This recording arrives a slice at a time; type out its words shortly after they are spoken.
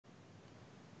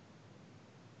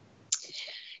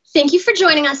Thank you for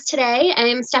joining us today.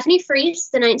 I'm Stephanie Freese,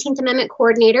 the 19th Amendment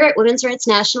Coordinator at Women's Rights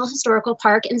National Historical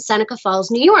Park in Seneca Falls,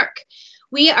 New York.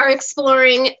 We are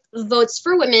exploring Votes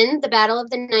for Women, the Battle of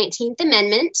the 19th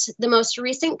Amendment, the most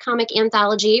recent comic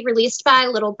anthology released by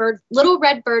Little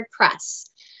Red Bird Press.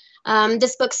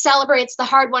 This book celebrates the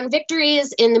hard-won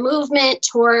victories in the movement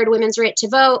toward women's right to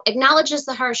vote, acknowledges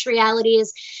the harsh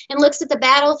realities, and looks at the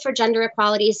battle for gender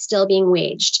equality still being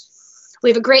waged. We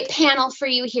have a great panel for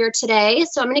you here today,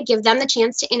 so I'm going to give them the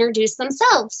chance to introduce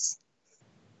themselves.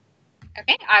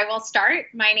 Okay, I will start.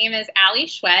 My name is Allie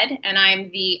Schwed, and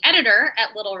I'm the editor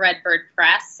at Little Red Bird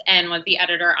Press and was the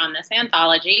editor on this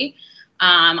anthology.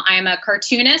 I'm a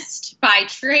cartoonist by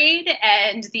trade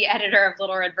and the editor of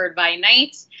Little Red Bird by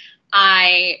night.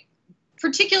 I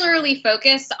particularly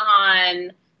focus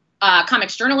on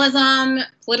comics journalism,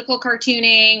 political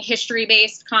cartooning,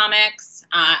 history-based comics.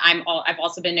 I've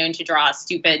also been known to draw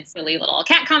stupid, silly little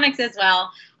cat comics as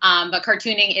well. But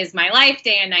cartooning is my life,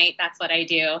 day and night. That's what I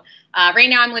do. Right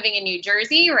now I'm living in New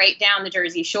Jersey, right down the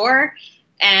Jersey Shore.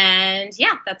 And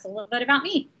yeah, that's a little bit about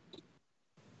me.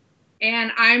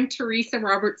 And I'm Teresa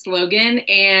Roberts-Logan,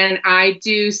 and I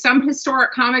do some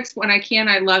historic comics when I can.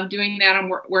 I love doing that. I'm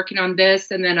working on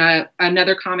this, and then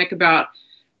another comic about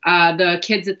the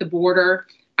kids at the border.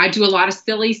 I do a lot of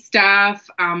silly stuff.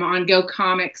 On Go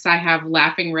Comics, I have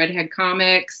Laughing Redhead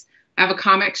Comics. I have a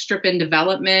comic strip in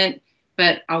development,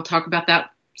 but I'll talk about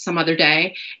that some other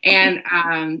day. And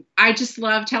I just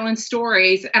love telling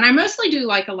stories. And I mostly do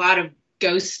like a lot of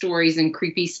ghost stories and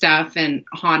creepy stuff and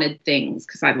haunted things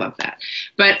because I love that.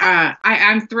 But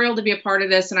I'm thrilled to be a part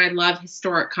of this, and I love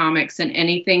historic comics and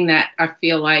anything that I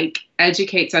feel like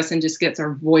educates us and just gets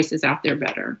our voices out there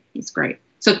better. It's great.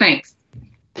 So thanks.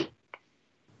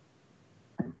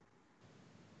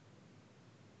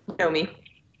 Me.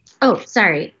 Oh,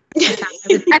 sorry. I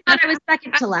thought I was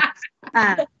second to last.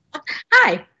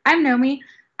 Hi, I'm Nomi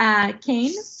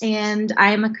Kane, and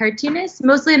I am a cartoonist,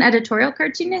 mostly an editorial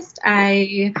cartoonist.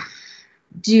 I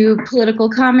do political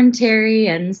commentary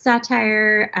and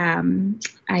satire.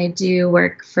 I do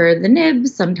work for the Nib,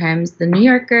 sometimes the New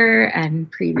Yorker, and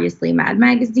previously Mad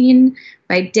Magazine.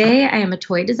 By day, I am a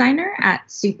toy designer at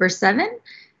Super 7,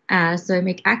 so I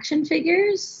make action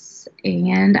figures.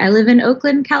 And I live in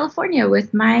Oakland, California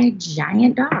with my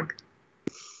giant dog.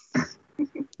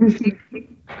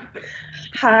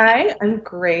 Hi, I'm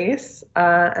Grace.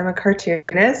 I'm a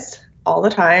cartoonist all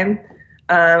the time.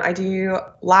 I do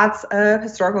lots of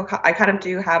historical, I kind of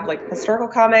do have like historical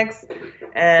comics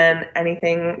and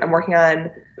anything. I'm working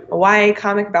on a YA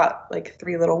comic about like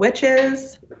 3 little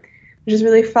witches, which is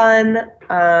really fun.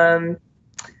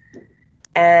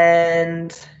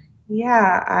 And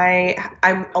yeah,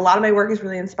 I'm a lot of my work is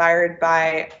really inspired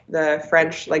by the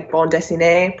French like bande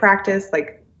dessinée practice,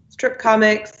 like strip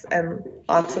comics and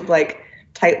lots of like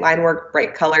tight line work,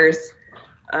 bright colors.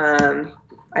 I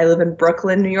live in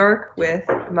Brooklyn, New York with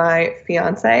my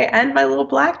fiance and my little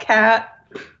black cat.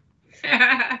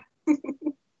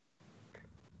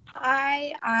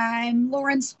 Hi, I'm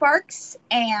Lauren Sparks,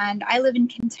 and I live in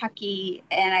Kentucky,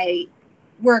 and I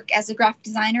work as a graphic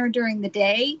designer during the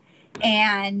day.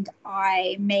 And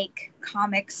I make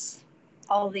comics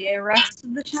all the rest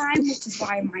of the time, which is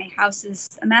why my house is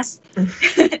a mess.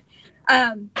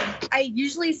 I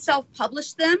usually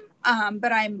self-publish them,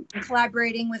 but I'm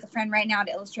collaborating with a friend right now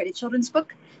to illustrate a children's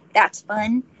book. That's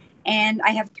fun. And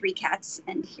I have 3 cats,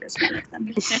 and here's one of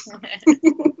them.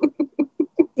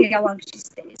 See how long she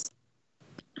stays.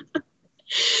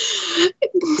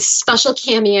 Special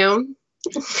cameo.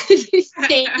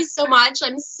 Thank you so much.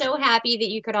 I'm so happy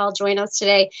that you could all join us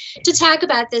today to talk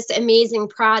about this amazing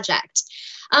project.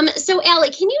 So Allie,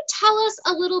 can you tell us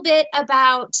a little bit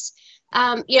about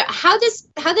how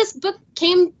this book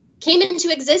came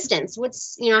into existence?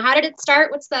 How did it start?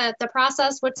 What's the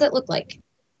process? What's it look like?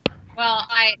 Well,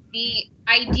 the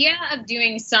idea of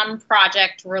doing some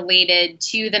project related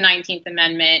to the 19th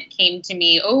Amendment came to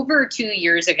me over 2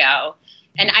 years ago.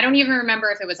 And I don't even remember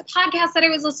if it was a podcast that I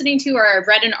was listening to or I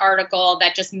read an article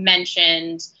that just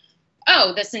mentioned,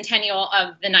 oh, the centennial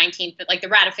of the 19th, like the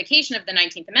ratification of the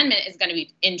 19th Amendment is going to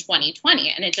be in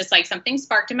 2020. And it just like something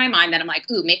sparked in my mind that I'm like,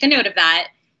 ooh, make a note of that,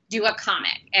 do a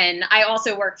comic. And I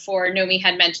also work for, Nomi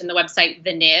had mentioned the website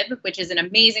The Nib, which is an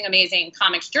amazing, amazing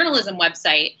comics journalism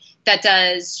website that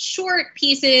does short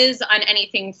pieces on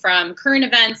anything from current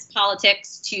events,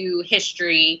 politics, to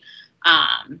history,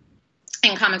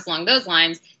 and comics along those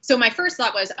lines. So my first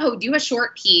thought was, oh, do a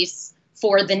short piece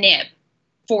for the Nib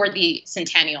for the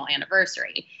centennial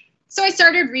anniversary. So I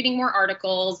started reading more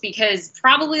articles because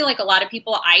probably like a lot of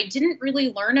people, I didn't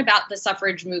really learn about the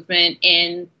suffrage movement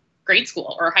in grade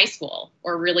school or high school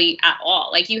or really at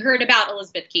all. Like you heard about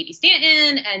Elizabeth Cady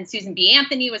Stanton and Susan B.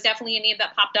 Anthony was definitely a name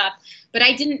that popped up, but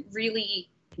I didn't really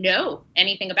know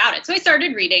anything about it. So I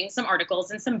started reading some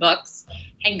articles and some books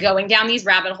and going down these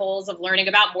rabbit holes of learning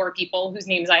about more people whose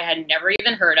names I had never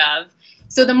even heard of.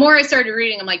 So the more I started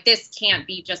reading, I'm like, this can't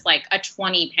be just like a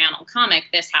 20-panel comic.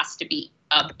 This has to be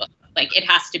a book. Like it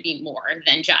has to be more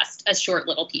than just a short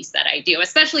little piece that I do,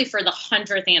 especially for the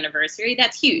 100th anniversary.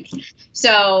 That's huge.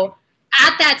 So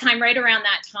at that time, right around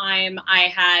that time, I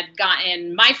had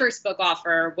gotten my first book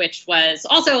offer, which was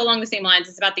also along the same lines.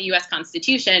 It's about the U.S.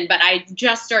 Constitution, but I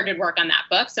just started work on that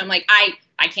book. So I'm like,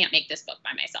 I can't make this book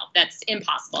by myself. That's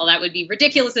impossible. That would be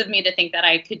ridiculous of me to think that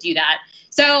I could do that.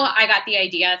 So I got the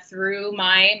idea through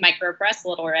my micropress,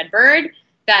 Little Red Bird,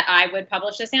 that I would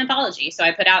publish this anthology. So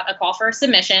I put out a call for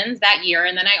submissions that year.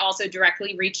 And then I also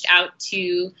directly reached out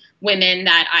to women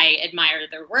that I admire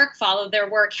their work, follow their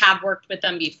work, have worked with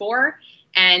them before.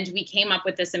 And we came up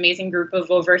with this amazing group of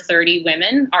over 30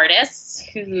 women artists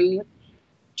who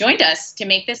joined us to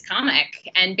make this comic.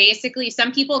 And basically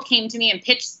some people came to me and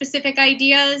pitched specific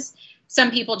ideas. Some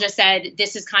people just said,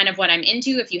 this is kind of what I'm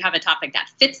into. If you have a topic that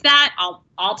fits that,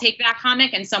 I'll take that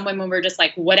comic. And some women were just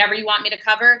like, whatever you want me to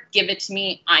cover, give it to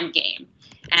me, I'm game.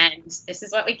 And this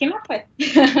is what we came up with.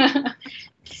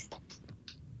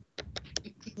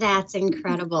 That's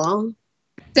incredible.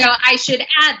 So I should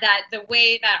add that the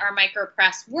way that our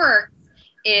micropress works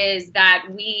is that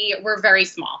we're very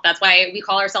small. That's why we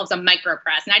call ourselves a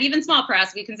micropress, not even small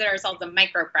press. We consider ourselves a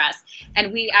micropress.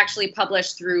 And we actually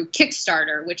publish through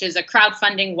Kickstarter, which is a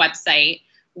crowdfunding website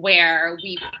where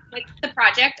we put the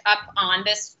project up on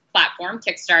this platform,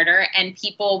 Kickstarter, and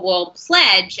people will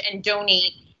pledge and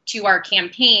donate to our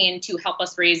campaign to help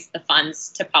us raise the funds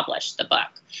to publish the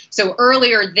book. So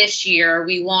earlier this year,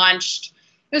 we launched,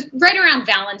 it was right around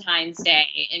Valentine's Day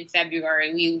in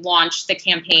February, we launched the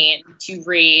campaign to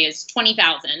raise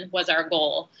 $20,000 was our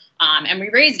goal, and we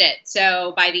raised it.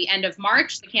 So by the end of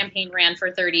March, the campaign ran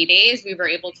for 30 days. We were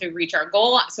able to reach our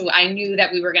goal. So I knew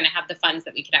that we were going to have the funds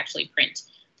that we could actually print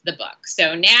the book.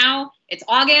 So now it's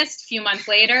August, a few months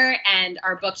later, and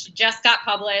our books just got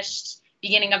published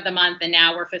beginning of the month, and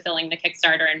now we're fulfilling the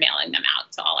Kickstarter and mailing them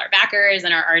out to all our backers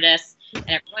and our artists and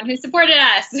everyone who supported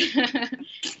us.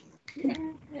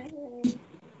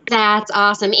 That's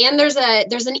awesome. And there's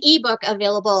an ebook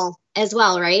available as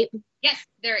well, right? Yes,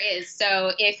 there is.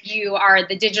 So if you are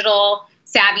the digital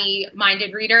savvy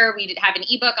minded reader, we have an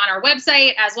ebook on our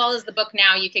website as well as the book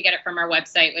now. You could get it from our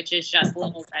website, which is just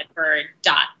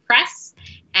littleredbird.press.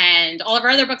 And all of our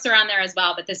other books are on there as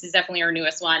well, but this is definitely our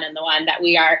newest one and the one that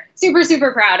we are super,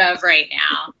 super proud of right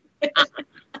now.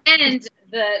 And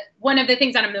one of the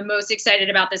things that I'm the most excited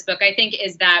about this book, I think,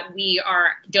 is that we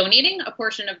are donating a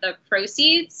portion of the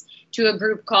proceeds to a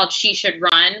group called She Should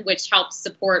Run, which helps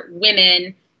support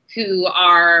women who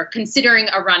are considering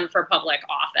a run for public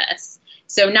office.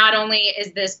 So not only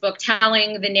is this book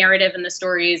telling the narrative and the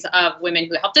stories of women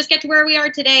who helped us get to where we are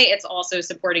today, it's also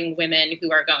supporting women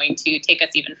who are going to take us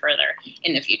even further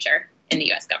in the future in the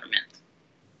U.S. government.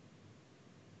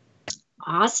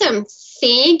 Awesome.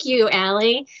 Thank you,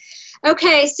 Allie.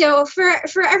 Okay, so for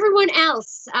everyone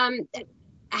else, how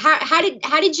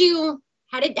did you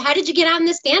get on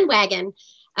this bandwagon?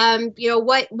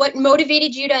 What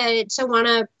motivated you to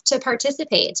want to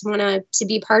participate, to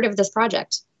be part of this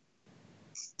project?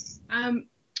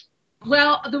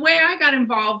 Well, the way I got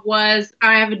involved was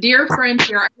I have a dear friend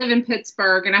here. I live in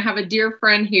Pittsburgh, and I have a dear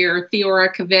friend here,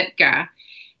 Theora Kavitka.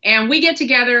 And we get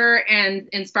together and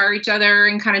inspire each other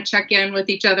and kind of check in with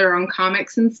each other on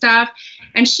comics and stuff.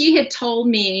 And she had told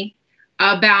me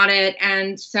about it.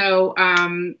 And so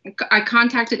I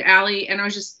contacted Allie, and I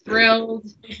was just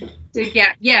thrilled to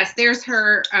get, yes, there's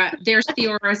her, there's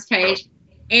Theora's page.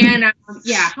 And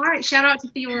yeah, hi, shout out to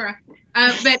Theora.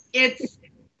 But it's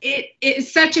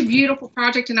such a beautiful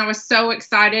project, and I was so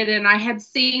excited. And I had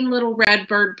seen Little Red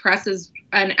Bird Press's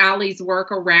and Allie's work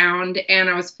around, and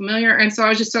I was familiar, and so I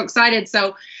was just so excited.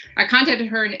 So I contacted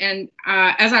her, and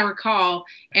as I recall,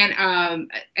 and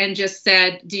just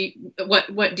said,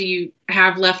 what do you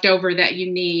have left over that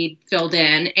you need filled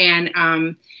in?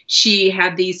 And she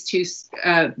had these two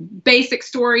basic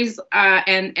stories,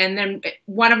 and then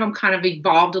one of them kind of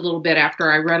evolved a little bit after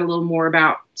I read a little more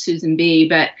about Susan B.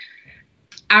 But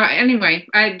anyway,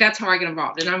 that's how I got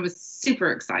involved, and I was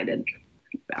super excited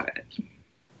about it.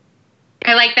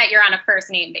 I like that you're on a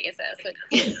first name basis.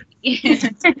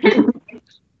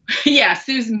 Yeah,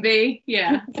 Susan B.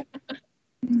 Yeah.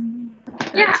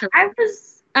 Yeah, I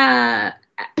was, I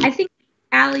think,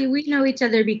 Allie, we know each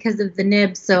other because of the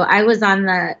nib. So I was on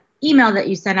the email that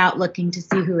you sent out looking to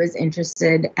see who was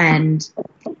interested. And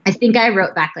I think I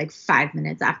wrote back like 5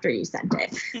 minutes after you sent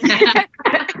it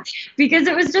because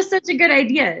it was just such a good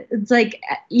idea. It's like,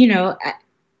 you know,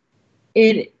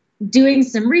 doing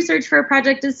some research for a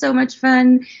project is so much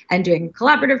fun, and doing a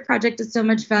collaborative project is so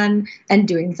much fun, and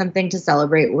doing something to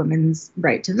celebrate women's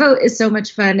right to vote is so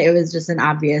much fun. It was just an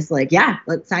obvious, like, yeah,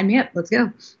 let's sign me up. Let's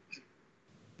go.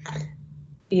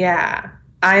 Yeah.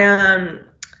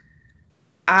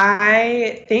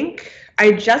 I think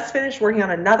I just finished working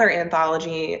on another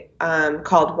anthology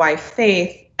called Why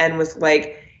Faith, and was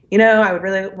like, you know, I would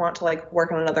really want to like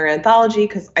work on another anthology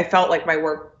because I felt like my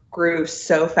work grew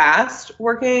so fast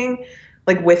working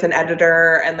like with an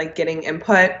editor and like getting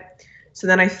input. So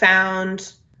then I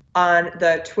found on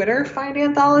the Twitter Find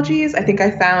Anthologies, I think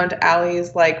I found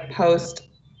Allie's like post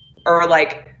or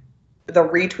like the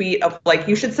retweet of like,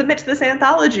 you should submit to this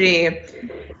anthology. And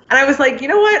I was like, you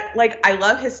know what? Like, I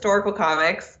love historical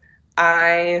comics.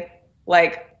 I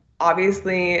like,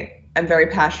 obviously am very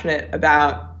passionate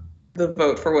about the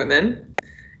vote for women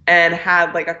and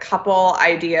had like a couple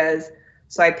ideas.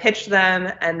 So I pitched them,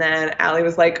 and then Allie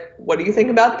was like, what do you think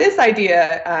about this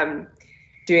idea?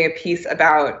 Doing a piece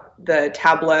about the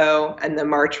tableau and the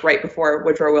march right before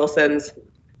Woodrow Wilson's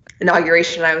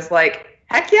inauguration. I was like,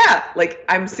 heck yeah, like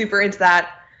I'm super into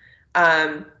that.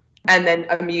 And then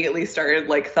immediately started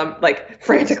like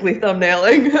frantically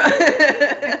thumbnailing.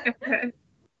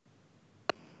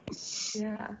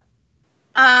 Yeah.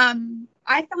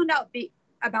 I found out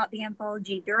about the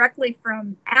anthology directly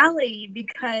from Allie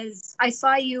because I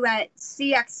saw you at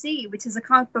CXC, which is a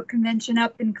comic book convention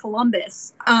up in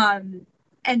Columbus. And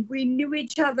we knew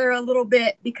each other a little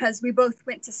bit because we both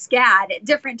went to SCAD at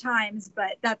different times,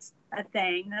 but that's a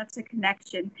thing. That's a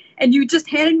connection. And you just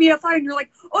handed me a flyer and you're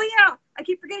like, oh yeah, I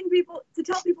keep forgetting to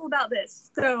tell people about this.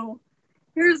 So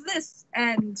here's this.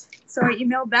 And so I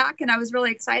emailed back and I was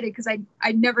really excited because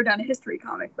I'd never done a history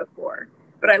comic before,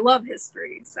 but I love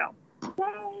history. So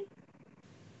yay.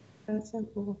 That's so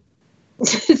cool.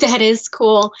 That is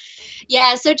cool.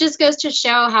 Yeah, so it just goes to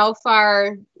show how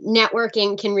far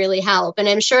networking can really help. And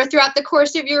I'm sure throughout the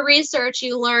course of your research,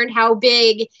 you learned how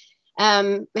big,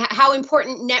 how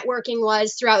important networking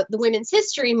was throughout the women's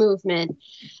history movement.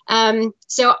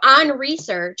 So on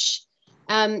research,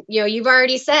 you know, you've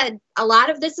already said a lot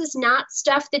of this is not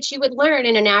stuff that you would learn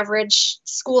in an average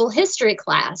school history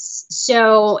class.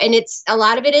 So, and a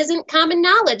lot of it isn't common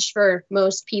knowledge for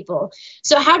most people.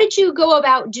 So how did you go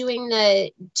about doing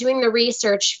the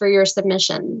research for your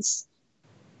submissions?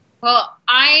 Well,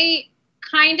 I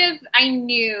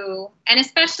knew, and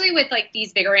especially with like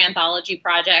these bigger anthology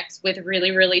projects with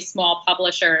really, really small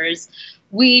publishers,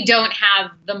 we don't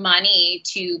have the money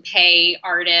to pay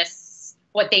artists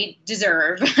what they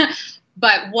deserve,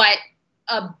 but what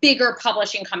a bigger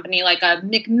publishing company like a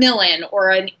Macmillan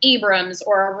or an Abrams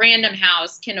or a Random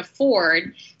House can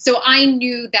afford. So I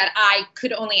knew that I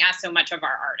could only ask so much of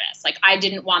our artists. Like I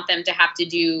didn't want them to have to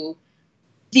do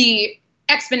the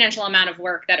exponential amount of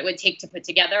work that it would take to put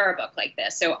together a book like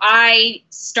this. So I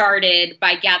started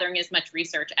by gathering as much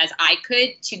research as I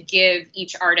could to give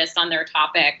each artist on their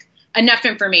topic enough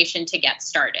information to get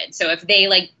started. So if they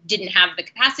like didn't have the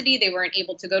capacity, they weren't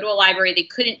able to go to a library, they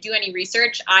couldn't do any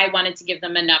research, I wanted to give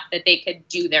them enough that they could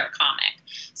do their comic.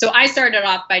 So I started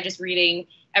off by just reading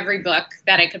every book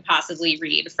that I could possibly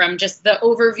read, from just the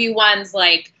overview ones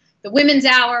like The Women's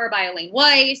Hour by Elaine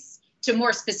Weiss to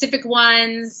more specific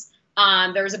ones.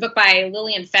 There was a book by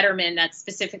Lillian Fetterman that's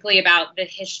specifically about the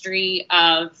history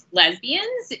of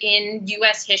lesbians in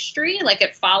US history. Like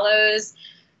it follows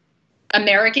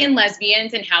American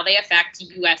lesbians and how they affect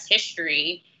US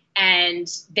history. And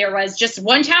there was just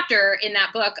one chapter in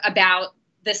that book about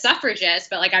the suffragists,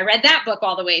 but like I read that book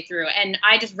all the way through and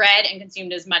I just read and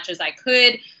consumed as much as I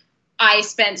could. I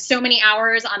spent so many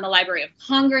hours on the Library of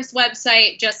Congress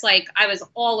website, just like I was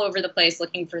all over the place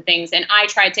looking for things. And I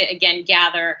tried to, again,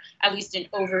 gather at least an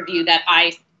overview that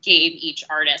I gave each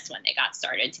artist when they got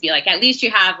started, to be like, at least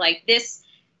you have like this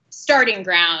starting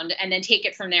ground and then take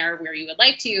it from there where you would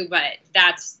like to. But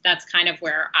that's kind of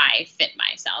where I fit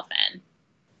myself in.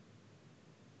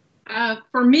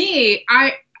 For me,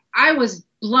 I was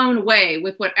blown away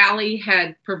with what Allie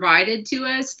had provided to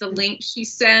us, the links she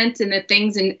sent and the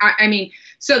things. And I mean,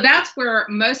 so that's where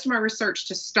most of my research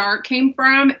to start came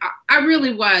from. I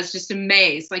really was just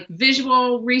amazed, like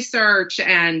visual research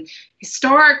and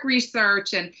historic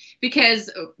research. And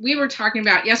because we were talking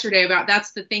about yesterday about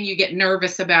that's the thing you get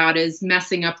nervous about is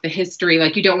messing up the history.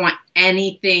 Like you don't want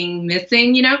anything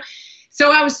missing, you know?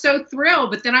 So I was so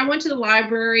thrilled, but then I went to the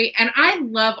library, and I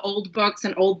love old books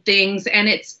and old things. And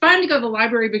it's fun to go to the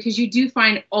library because you do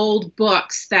find old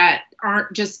books that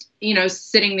aren't just,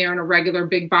 sitting there in a regular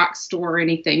big box store or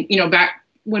anything, back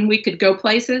when we could go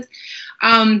places.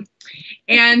 And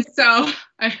so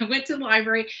I went to the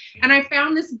library and I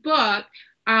found this book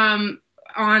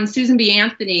on Susan B.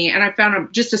 Anthony, and I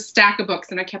found just a stack of books,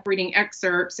 and I kept reading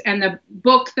excerpts. And the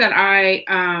book that I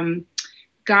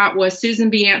got was Susan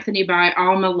B. Anthony by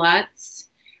Alma Lutz.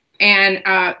 And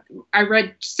I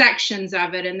read sections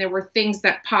of it, and there were things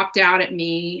that popped out at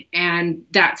me, and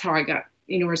that's how I got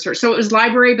research. So it was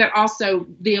library, but also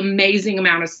the amazing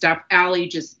amount of stuff Allie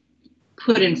just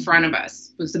put in front of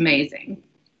us was amazing.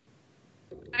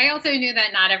 I also knew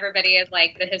that not everybody is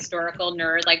like the historical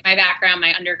nerd. Like my background,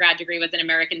 my undergrad degree was in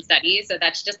American studies. So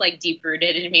that's just like deep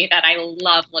rooted in me that I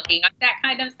love looking up that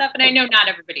kind of stuff. And I know not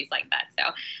everybody's like that.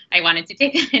 So I wanted to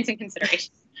take that into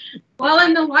consideration. Well,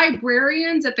 and the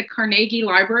librarians at the Carnegie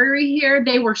Library here,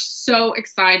 they were so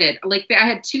excited. Like I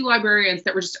had 2 librarians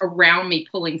that were just around me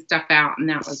pulling stuff out. And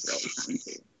that was really fun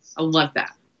too. I love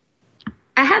that.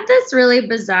 I had this really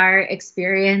bizarre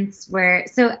experience where,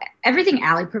 so everything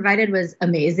Allie provided was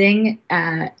amazing.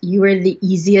 You were the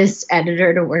easiest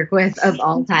editor to work with of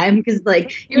all time because,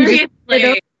 like, you just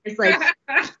this like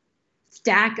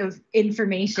stack of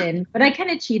information. But I kind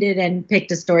of cheated and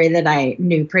picked a story that I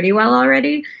knew pretty well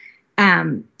already.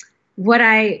 What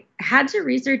I had to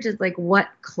research is like what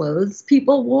clothes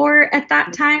people wore at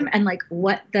that time and like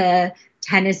what the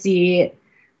Tennessee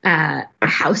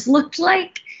house looked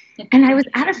like. And I was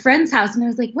at a friend's house and I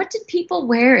was like, what did people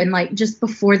wear in like just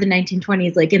before the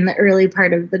 1920s, like in the early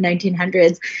part of the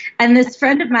 1900s? And this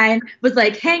friend of mine was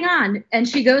like, hang on. And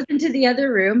she goes into the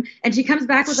other room and she comes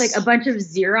back with like a bunch of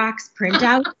Xerox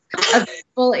printouts of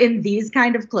people in these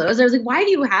kind of clothes. I was like, why do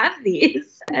you have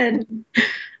these? And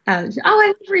I was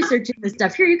researching this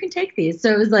stuff. Here, you can take these.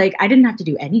 So it was like, I didn't have to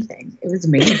do anything. It was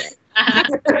amazing.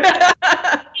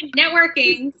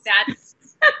 Networking, that's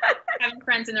having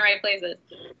friends in the right places.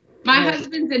 My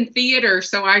husband's in theater,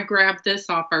 so I grabbed this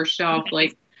off our shelf.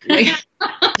 That's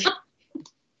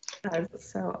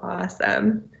so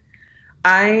awesome.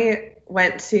 I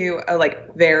went to a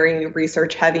very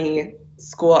research heavy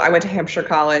school. I went to Hampshire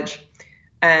College,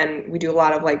 and we do a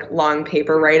lot of long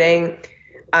paper writing.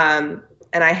 And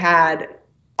I had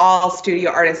all studio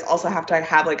artists also have to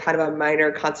have kind of a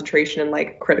minor concentration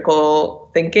in critical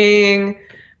thinking.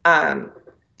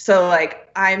 So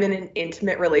I'm in an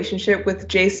intimate relationship with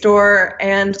JSTOR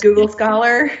and Google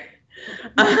Scholar.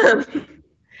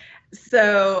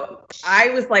 So I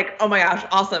was like, oh my gosh,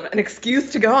 awesome. An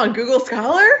excuse to go on Google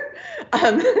Scholar.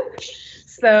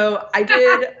 So I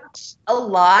did a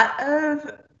lot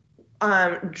of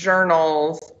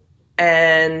journals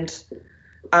and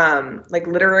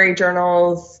literary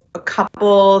journals, a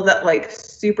couple that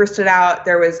super stood out.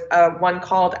 There was one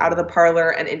called Out of the Parlor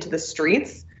and Into the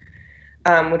Streets,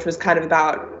 which was kind of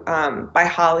about by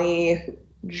Holly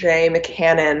J.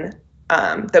 McCannon,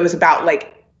 that was about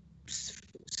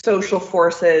social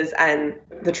forces and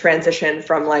the transition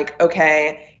from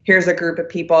okay, here's a group of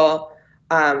people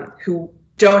who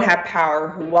don't have power,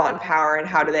 who want power, and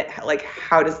how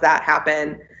does that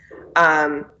happen?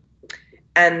 And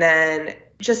then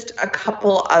just a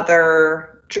couple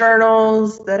other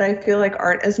journals that I feel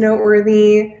aren't as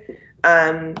noteworthy.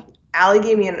 Allie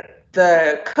gave me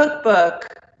the cookbook,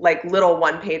 little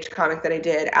one-page comic that I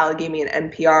did. Allie gave me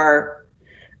an NPR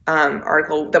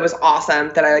article that was awesome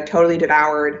that I totally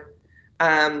devoured.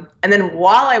 And then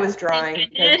while I was drawing,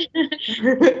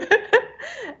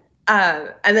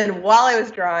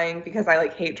 because I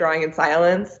hate drawing in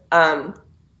silence, I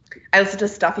listened to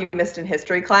Stuff You Missed in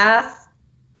History Class.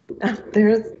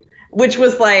 Which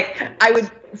was I would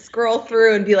scroll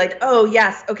through and be like, oh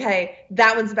yes, okay,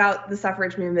 that one's about the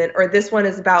suffrage movement, or this one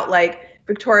is about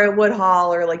Victoria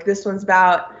Woodhull, or this one's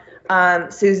about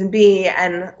Susan B.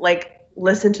 and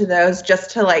listen to those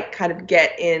just to kind of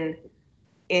get in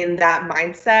that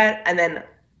mindset. And then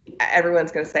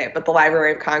everyone's gonna say it, but the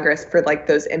Library of Congress for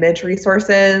those image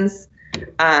resources.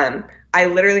 I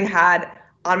literally had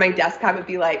on my desktop it'd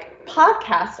be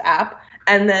podcast app,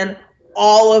 and then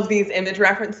all of these image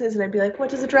references, and I'd be like, what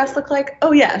does a dress look like?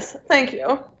 Oh yes, thank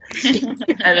you.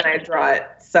 And then I draw it.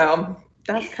 So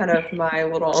that's kind of my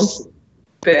little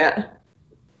bit.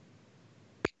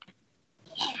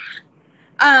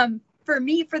 For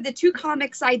me, for the 2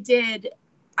 comics I did,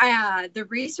 the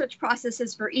research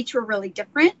processes for each were really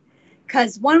different,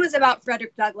 because one was about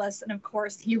Frederick Douglass, and of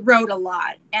course he wrote a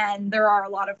lot, and there are a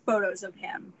lot of photos of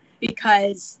him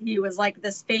because he was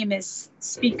this famous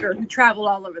speaker who traveled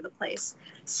all over the place.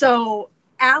 So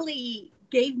Allie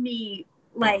gave me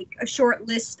like a short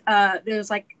list. There's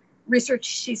like research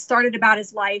she started about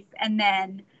his life, and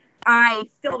then I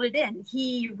filled it in.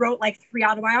 He wrote like 3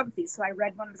 autobiographies, so I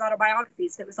read one of his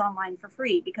autobiographies that was online for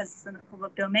free because it's in the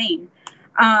public domain.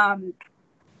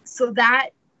 So that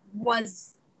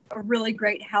was a really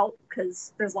great help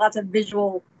because there's lots of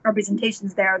visual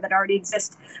representations there that already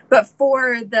exist. But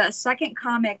for the second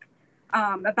comic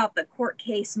about the court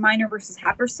case, Minor versus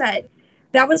Happersett,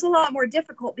 that was a lot more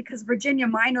difficult because Virginia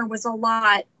Minor was a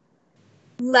lot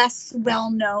less well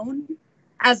known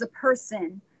as a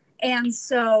person. And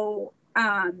so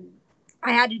I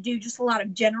had to do just a lot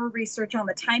of general research on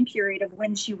the time period of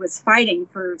when she was fighting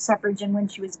for suffrage and when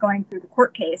she was going through the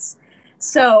court case.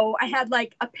 So I had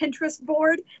like a Pinterest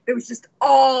board that was just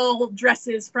all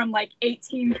dresses from like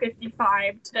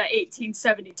 1855 to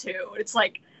 1872. It's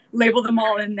like label them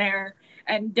all in there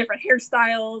and different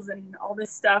hairstyles and all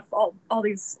this stuff, all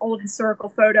these old historical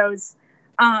photos.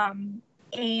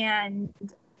 And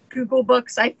Google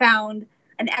Books, I found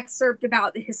an excerpt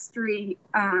about the history,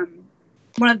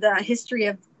 one of the history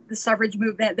of the suffrage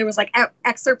movement. There was like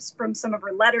excerpts from some of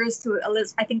her letters to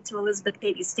Elizabeth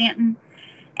Cady Stanton.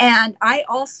 And I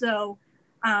also,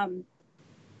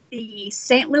 the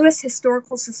St. Louis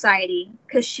Historical Society,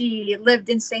 because she lived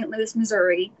in St. Louis,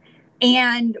 Missouri,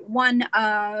 and one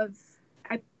of,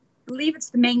 I believe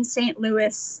it's the main St.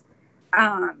 Louis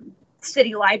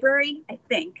city library, I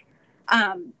think,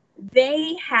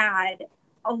 they had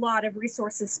a lot of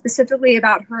resources specifically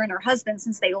about her and her husband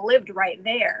since they lived right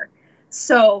there.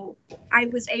 So I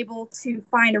was able to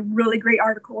find a really great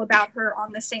article about her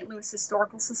on the St. Louis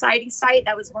Historical Society site.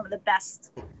 That was one of the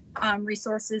best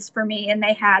resources for me. And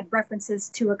they had references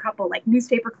to a couple like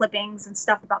newspaper clippings and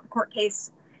stuff about the court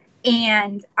case.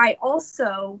 And I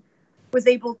also was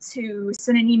able to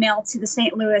send an email to the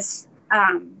St. Louis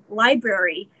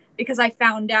library because I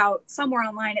found out somewhere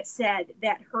online it said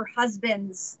that her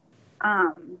husband's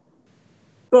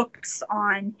books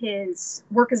on his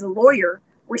work as a lawyer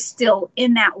were still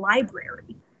in that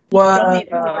library. Wow.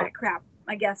 That crap,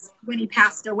 I guess, when he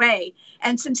passed away.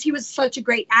 And since he was such a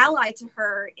great ally to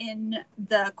her in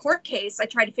the court case, I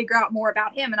tried to figure out more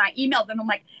about him. And I emailed them. I'm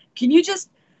like, can you just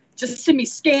send me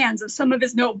scans of some of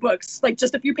his notebooks, like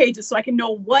just a few pages so I can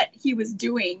know what he was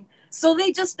doing. So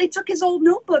they took his old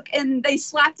notebook and they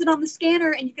slapped it on the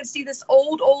scanner, and you can see this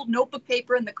old notebook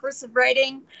paper and the cursive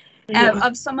writing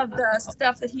of some of the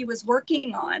stuff that he was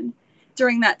working on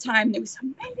during that time. It was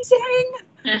amazing.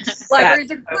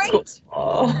 Libraries are great.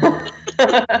 Cool.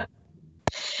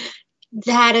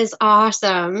 That is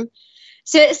awesome.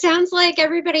 So it sounds like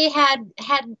everybody had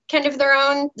kind of their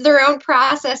own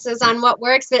processes on what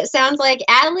works, but it sounds like,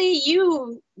 Allie,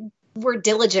 you were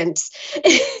diligent.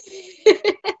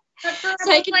 But for a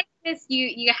book like this,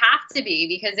 you have to be,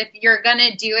 because if you're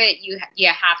gonna do it, you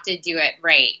have to do it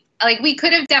right. Like, we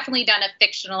could have definitely done a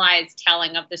fictionalized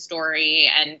telling of the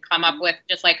story and come up with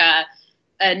just like a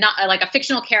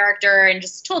fictional character and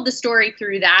just told the story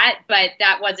through that, but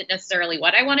that wasn't necessarily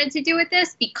what I wanted to do with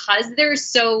this, because there's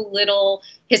so little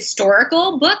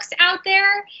historical books out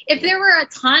there. If there were a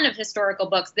ton of historical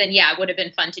books, then yeah, it would have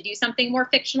been fun to do something more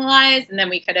fictionalized, and then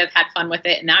we could have had fun with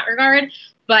it in that regard.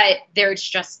 But there's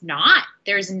just not.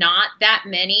 There's not that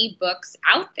many books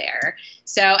out there.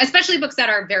 So, especially books that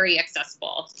are very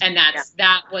accessible. And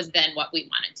that was then what we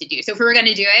wanted to do. So if we were going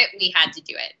to do it, we had to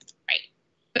do it right.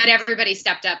 But everybody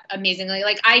stepped up amazingly.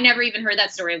 Like, I never even heard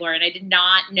that story, Lauren. I did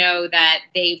not know that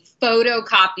they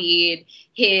photocopied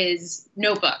his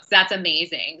notebooks. That's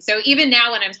amazing. So even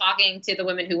now when I'm talking to the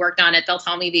women who worked on it, they'll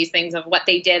tell me these things of what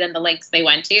they did and the lengths they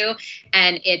went to.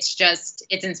 And it's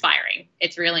inspiring.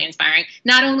 It's really inspiring.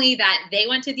 Not only that they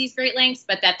went to these great lengths,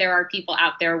 but that there are people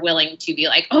out there willing to be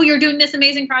like, oh, you're doing this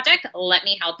amazing project. Let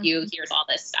me help you. Here's all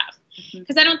this stuff.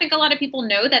 Because I don't think a lot of people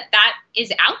know that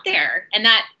is out there, and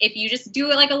that if you just do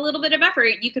like a little bit of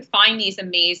effort, you could find these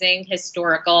amazing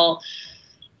historical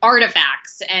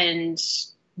artifacts and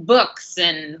books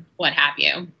and what have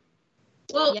you.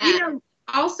 Well,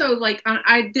 also, like,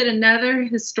 I did another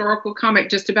historical comic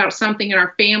just about something in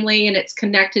our family, and it's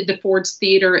connected to Ford's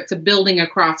Theater. It's a building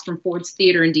across from Ford's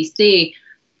Theater in DC.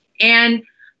 And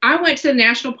I went to the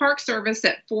National Park Service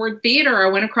at Ford Theater. I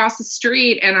went across the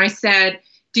street and I said,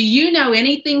 do you know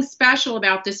anything special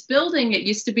about this building? It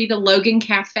used to be the Logan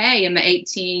Cafe in the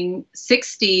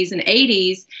 1860s and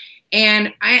 80s.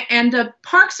 And the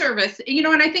Park Service,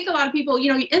 and I think a lot of people,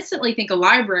 you instantly think of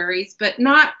libraries, but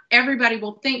not everybody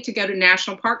will think to go to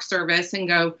National Park Service and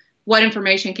go, what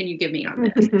information can you give me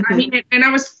on this? I mean, and I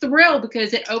was thrilled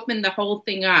because it opened the whole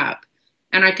thing up,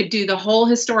 and I could do the whole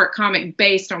historic comic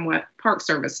based on what Park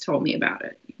Service told me about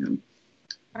it.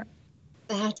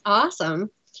 That's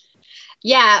awesome.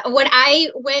 Yeah, when I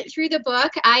went through the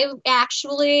book, I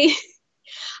actually,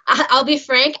 I'll be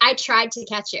frank, I tried to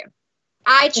catch you.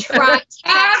 I tried to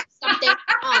catch something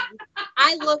wrong.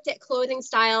 I looked at clothing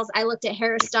styles. I looked at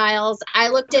hairstyles. I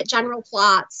looked at general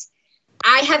plots.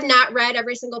 I have not read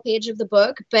every single page of the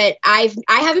book, but I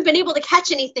haven't been able to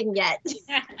catch anything yet.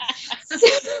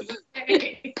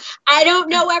 I don't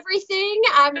know everything.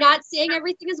 I'm not saying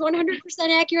everything is 100%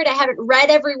 accurate. I haven't read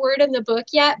every word in the book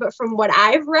yet, but from what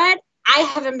I've read, I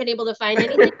haven't been able to find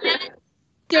anything yet.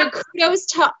 So kudos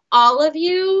to all of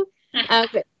you.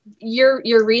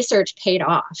 Your research paid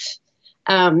off.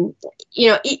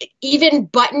 Even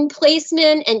button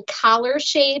placement and collar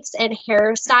shapes and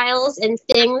hairstyles and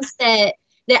things that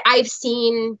I've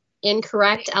seen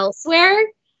incorrect elsewhere,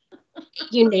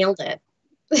 you nailed it.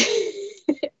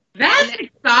 That's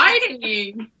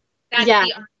exciting. That's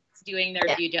the artists doing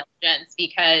their due diligence,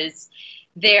 because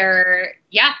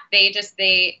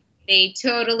they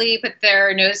totally put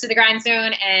their nose to the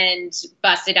grindstone and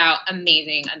busted out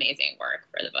amazing work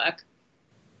for the book.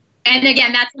 And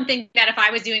again, that's something that if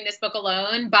I was doing this book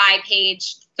alone, by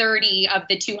page 30 of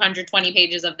the 220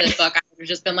 pages of this book, I would have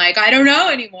just been like, I don't know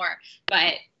anymore.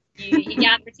 But you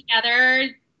gather together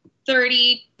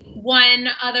 31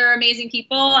 other amazing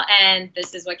people, and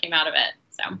this is what came out of it.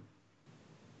 So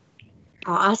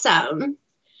awesome.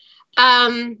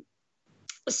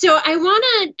 So I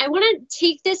wanna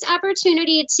take this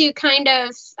opportunity to kind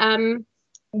of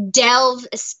delve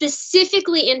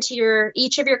specifically into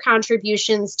each of your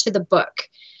contributions to the book,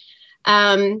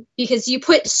 because you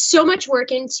put so much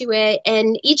work into it,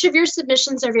 and each of your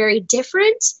submissions are very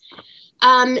different.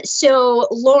 So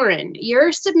Lauren,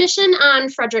 your submission on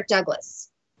Frederick Douglass,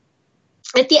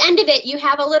 at the end of it, you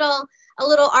have a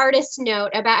little artist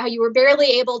note about how you were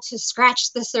barely able to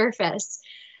scratch the surface.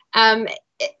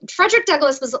 Frederick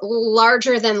Douglass was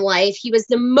larger than life. He was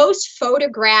the most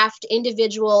photographed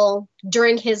individual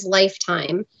during his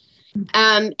lifetime.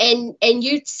 And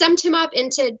you summed him up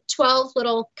into 12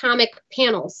 little comic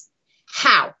panels.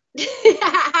 How?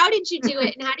 How did you do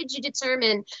it? And how did you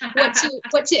determine what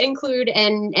to include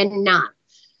and not?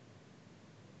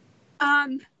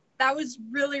 That was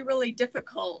really, really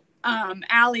difficult.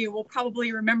 Allie will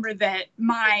probably remember that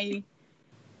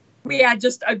we had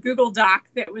just a Google Doc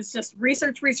that was just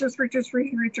research.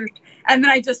 And then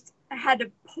I just had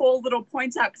to pull little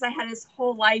points out because I had his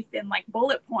whole life in like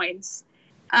bullet points.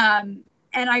 And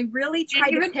I really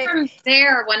tried to pick. From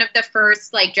there, one of the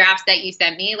first like drafts that you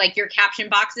sent me, like your caption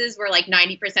boxes were like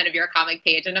 90% of your comic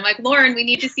page. And I'm like, Lauren, we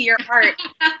need to see your art.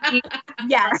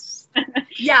 Yes.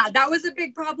 Yeah, that was a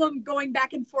big problem going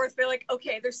back and forth. They're like,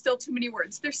 okay, there's still too many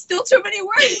words. There's still too many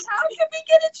words. How can we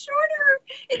get it shorter?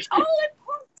 It's all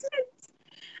important.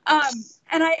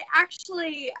 And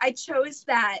I chose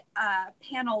that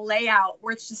panel layout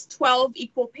where it's just 12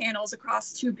 equal panels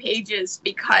across 2 pages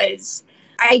because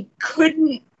I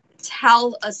couldn't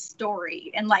tell a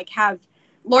story and like have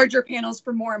larger panels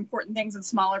for more important things and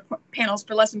smaller panels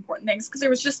for less important things because there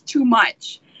was just too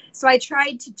much. So I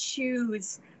tried to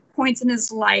choose points in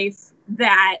his life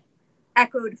that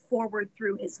echoed forward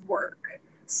through his work.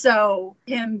 So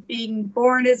him being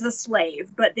born as a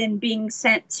slave, but then being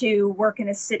sent to work in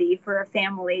a city for a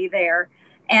family there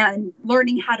and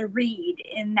learning how to read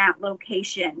in that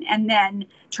location, and then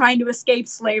trying to escape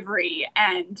slavery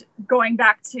and going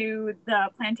back to the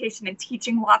plantation and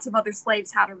teaching lots of other slaves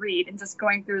how to read and just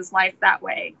going through his life that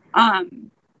way.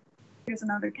 Here's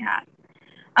another cat.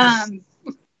 I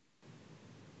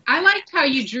liked how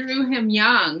you drew him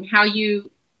young, how you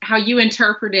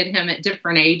interpreted him at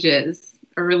different ages.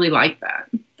 I really like that.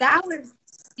 That was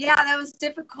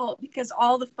difficult because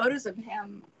all the photos of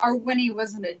him are when he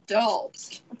was an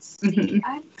adult. Let's see.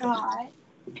 I've got,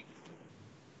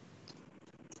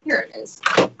 here it is.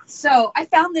 So I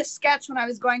found this sketch when I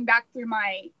was going back through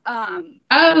my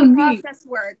process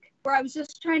work where I was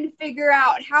just trying to figure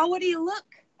out how would he look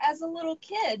as a little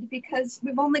kid, because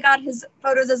we've only got his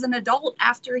photos as an adult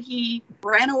after he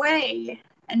ran away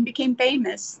and became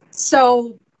famous.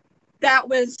 So that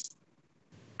was,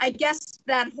 I guess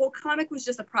that whole comic was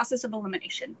just a process of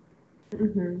elimination.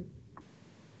 Mm-hmm.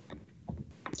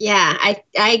 Yeah,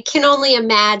 I can only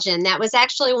imagine. That was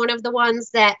actually one of the ones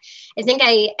that I think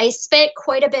I spent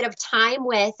quite a bit of time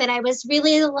with, and I was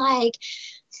really like,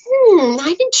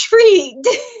 I'm intrigued.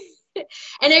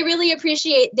 And I really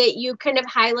appreciate that you kind of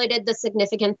highlighted the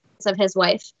significance of his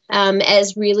wife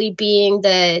as really being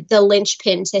the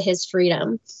linchpin to his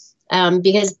freedom.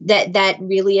 Because that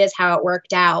really is how it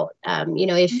worked out.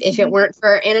 If it weren't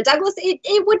for Anna Douglass,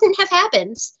 it wouldn't have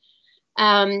happened.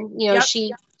 Yep.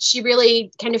 She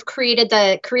really kind of created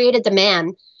the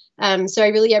man So I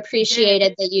really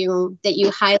appreciated that you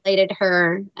highlighted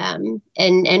her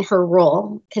and her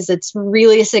role, because it's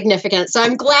really significant. So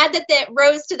I'm glad that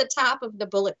rose to the top of the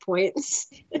bullet points.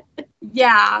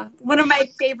 Yeah, one of my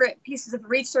favorite pieces of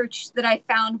research that I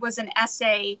found was an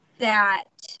essay that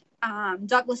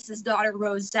Douglas's daughter,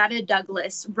 Rosetta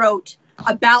Douglas, wrote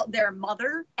about their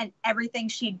mother and everything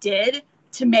she did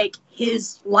to make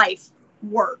his life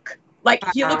work. Like,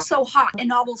 he looked so hot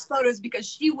in all those photos because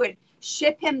she would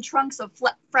ship him trunks of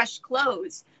fresh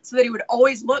clothes so that he would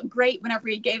always look great whenever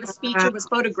he gave a speech or was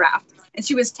photographed. And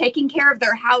she was taking care of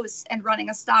their house and running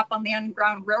a stop on the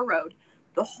Underground Railroad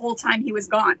the whole time he was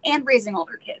gone, and raising all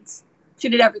their kids. She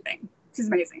did everything. She's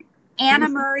amazing. Anna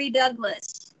Murray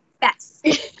Douglas. Best.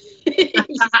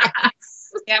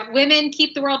 Yes. Yeah, women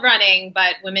keep the world running,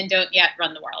 but women don't yet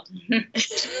run the world.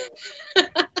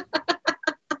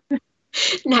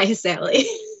 Nice, Allie.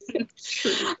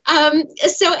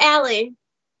 So Allie,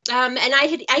 and I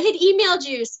had emailed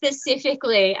you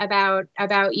specifically about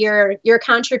your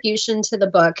contribution to the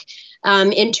book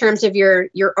in terms of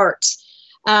your art.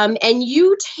 And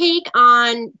you take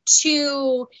on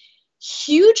two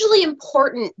hugely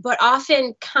important but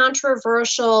often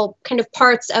controversial kind of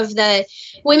parts of the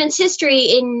women's history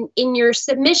in your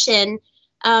submission,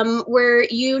 where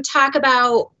you talk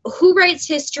about who writes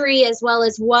history as well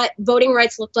as what voting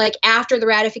rights looked like after the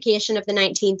ratification of the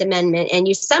 19th Amendment. And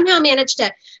you somehow managed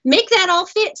to make that all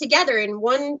fit together in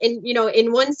one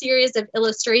series of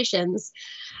illustrations.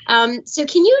 So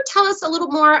can you tell us a little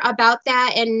more about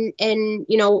that and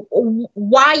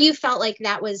why you felt like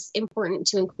that was important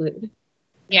to include?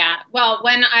 Yeah, well,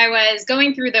 when I was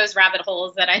going through those rabbit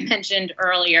holes that I mentioned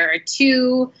earlier,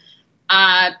 two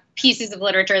pieces of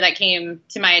literature that came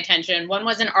to my attention. One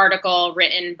was an article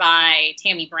written by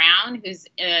Tammy Brown, who's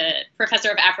a professor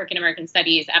of African American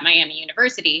Studies at Miami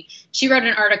University. She wrote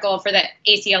an article for the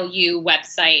ACLU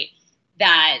website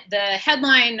that the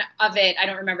headline of it, I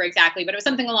don't remember exactly, but it was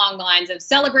something along the lines of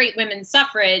 "Celebrate Women's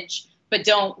Suffrage, but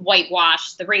don't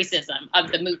whitewash the racism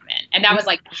of the movement." And that was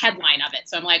like the headline of it.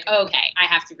 So I'm like, okay, I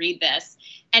have to read this.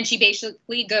 And she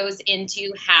basically goes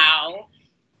into how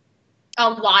a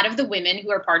lot of the women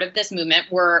who are part of this movement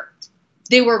were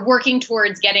working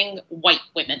towards getting white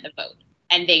women to vote.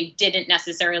 And they didn't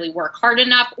necessarily work hard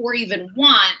enough or even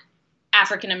want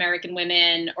African American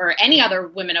women or any other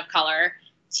women of color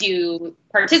to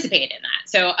participate in that.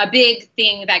 So a big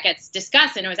thing that gets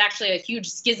discussed, and it was actually a huge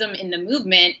schism in the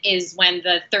movement, is when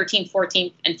the 13th,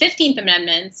 14th, and 15th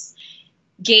Amendments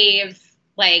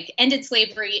ended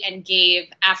slavery and gave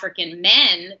African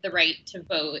men the right to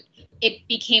vote. It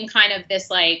became kind of this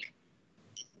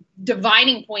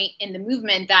dividing point in the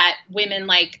movement that women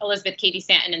like Elizabeth Cady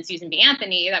Stanton and Susan B.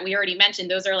 Anthony, that we already mentioned,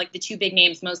 those are like the two big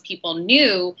names most people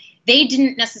knew. They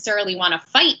didn't necessarily want to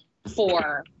fight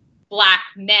for Black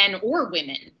men or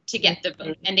women to get the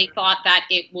vote. And they thought that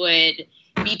it would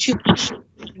be too much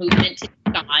movement to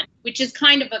take on, which is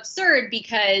kind of absurd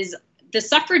because the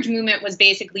suffrage movement was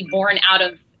basically born out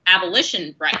of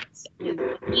abolition rights,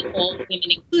 people,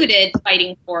 women included,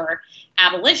 fighting for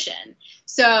abolition.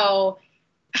 So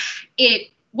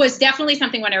it was definitely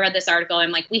something when I read this article,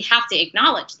 I'm like, we have to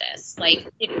acknowledge this. Like,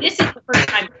 if this is the first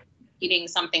time reading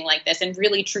something like this and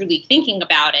really truly thinking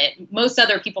about it, most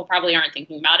other people probably aren't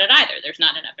thinking about it either. There's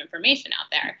not enough information out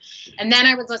there. And then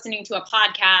I was listening to a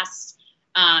podcast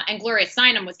and Gloria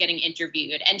Steinem was getting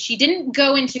interviewed, and she didn't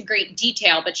go into great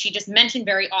detail, but she just mentioned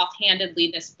very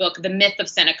offhandedly this book, The Myth of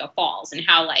Seneca Falls, and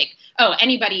how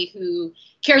anybody who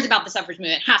cares about the suffrage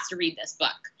movement has to read this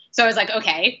book. So I was like,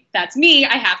 okay, that's me.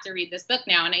 I have to read this book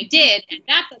now. And I did. And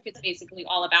that book is basically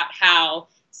all about how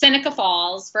Seneca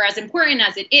Falls, for as important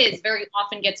as it is, very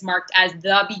often gets marked as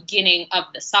the beginning of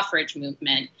the suffrage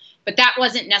movement. But that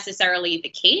wasn't necessarily the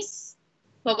case.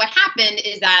 But what happened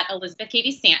is that Elizabeth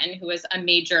Cady Stanton, who was a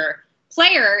major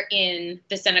player in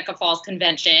the Seneca Falls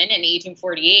Convention in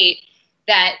 1848,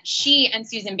 that she and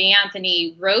Susan B.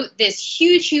 Anthony wrote this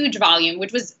huge, huge volume,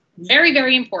 which was very,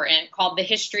 very important, called The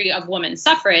History of Women's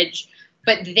Suffrage,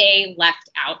 but they left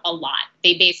out a lot.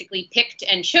 They basically picked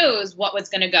and chose what was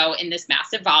going to go in this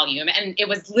massive volume, and it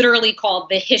was literally called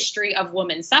The History of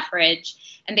Women's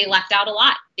Suffrage, and they left out a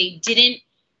lot. They didn't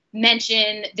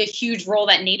mention the huge role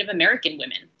that Native American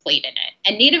women played in it.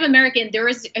 And Native American, there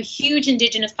was a huge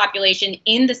indigenous population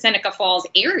in the Seneca Falls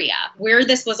area where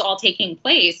this was all taking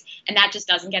place, and that just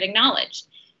doesn't get acknowledged.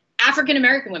 African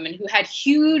American women who had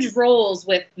huge roles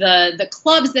with the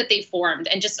clubs that they formed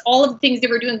and just all of the things they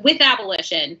were doing with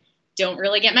abolition don't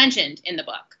really get mentioned in the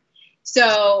book.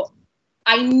 So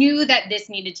I knew that this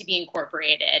needed to be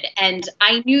incorporated. And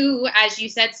I knew, as you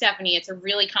said, Stephanie, it's a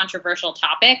really controversial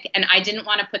topic. And I didn't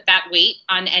want to put that weight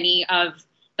on any of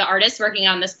the artists working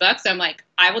on this book. So I'm like,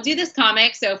 I will do this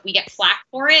comic. So if we get flack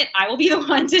for it, I will be the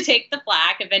one to take the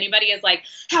flack. If anybody is like,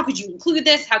 how could you include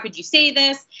this? How could you say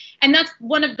this? And that's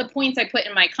one of the points I put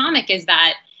in my comic, is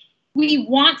that we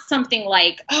want something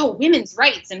like, oh, women's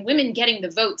rights and women getting the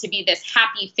vote to be this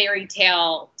happy fairy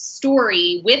tale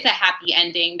story with a happy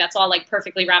ending that's all like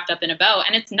perfectly wrapped up in a bow.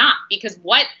 And it's not, because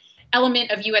what element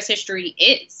of US history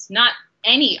is? Not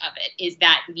any of it is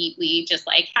that neatly just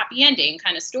like happy ending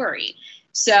kind of story.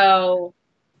 So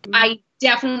I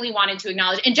definitely wanted to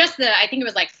acknowledge, and just I think it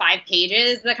was like 5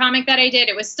 pages, the comic that I did,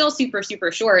 it was still super,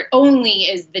 super short, only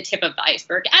is the tip of the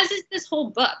iceberg, as is this whole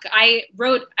book. I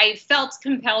felt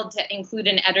compelled to include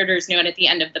an editor's note at the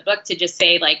end of the book to just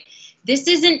say, like, this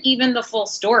isn't even the full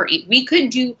story. We could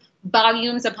do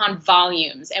volumes upon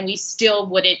volumes and we still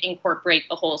wouldn't incorporate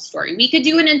the whole story. We could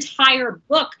do an entire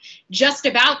book just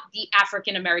about the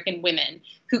African-American women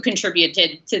who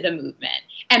contributed to the movement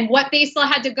and what they still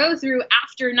had to go through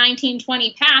after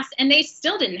 1920 passed, and they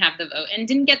still didn't have the vote and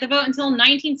didn't get the vote until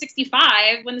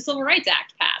 1965 when the Civil Rights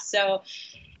Act passed. So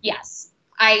yes,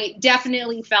 I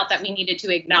definitely felt that we needed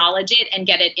to acknowledge it and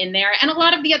get it in there. And a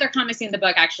lot of the other comics in the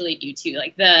book actually do too.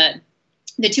 Like the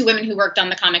 2 women who worked on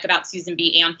the comic about Susan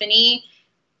B. Anthony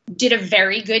did a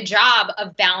very good job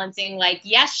of balancing, like,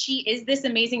 yes, she is this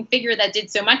amazing figure that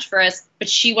did so much for us, but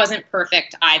she wasn't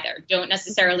perfect either. Don't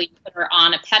necessarily put her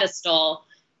on a pedestal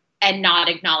and not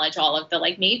acknowledge all of the,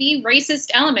 like, maybe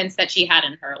racist elements that she had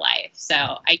in her life. So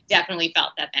I definitely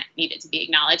felt that that needed to be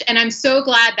acknowledged. And I'm so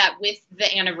glad that with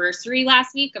the anniversary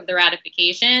last week of the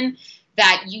ratification,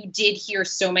 that you did hear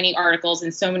so many articles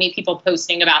and so many people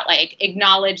posting about, like,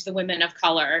 acknowledge the women of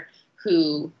color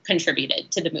who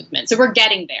contributed to the movement. So we're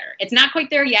getting there. It's not quite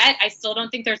there yet. I still don't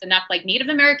think there's enough, like, Native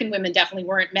American women definitely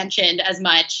weren't mentioned as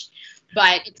much,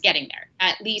 but it's getting there.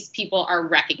 At least people are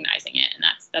recognizing it, and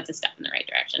that's a step in the right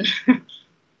direction.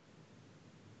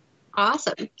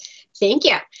 Awesome. Thank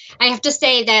you. I have to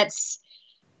say that's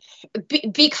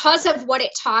because of what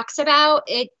it talks about,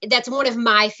 that's one of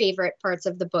my favorite parts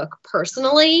of the book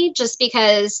personally, just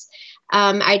because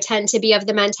I tend to be of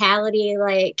the mentality,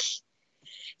 like,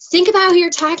 think about who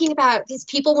you're talking about. These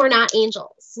people were not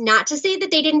angels. Not to say that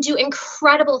they didn't do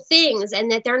incredible things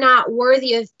and that they're not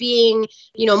worthy of being,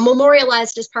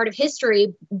 memorialized as part of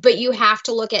history, but you have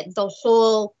to look at the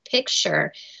whole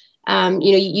picture.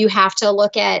 You have to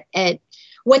look at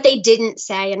what they didn't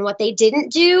say and what they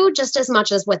didn't do just as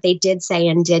much as what they did say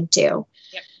and did do.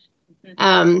 Yep.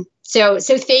 Mm-hmm. So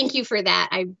thank you for that.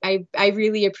 I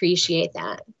really appreciate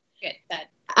that.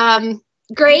 Good.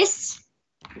 Grace,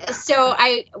 so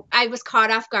I was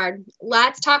caught off guard.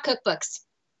 Let's talk cookbooks.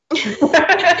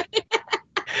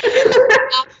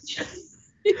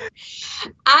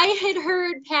 I had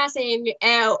heard passing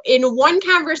in one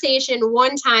conversation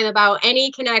one time about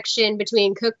any connection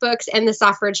between cookbooks and the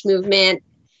suffrage movement.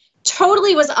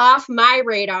 Totally was off my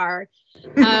radar.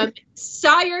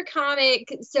 Saw your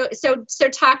comic. So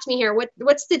talk to me here.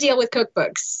 What's the deal with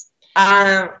cookbooks?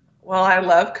 Well, I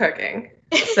love cooking.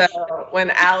 So when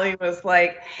Allie was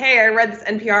like, "Hey, I read this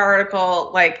NPR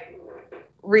article.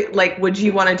 Would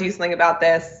you want to do something about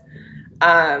this?"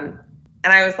 And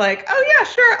I was like, "Oh yeah,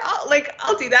 sure.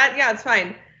 I'll do that. Yeah, it's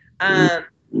fine."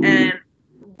 And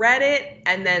read it,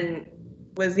 and then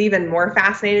was even more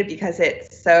fascinated because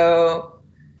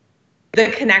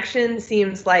the connection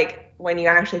seems like, when you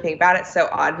actually think about it, so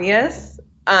obvious.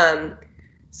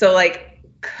 So like,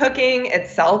 cooking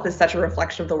itself is such a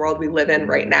reflection of the world we live in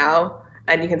right now.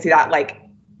 And you can see that, like,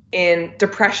 in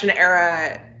Depression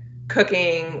era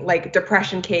cooking, like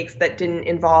Depression cakes that didn't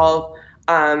involve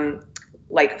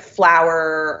like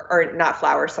flour, or not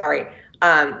flour, sorry,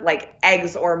 like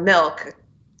eggs or milk,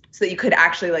 so that you could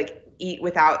actually like eat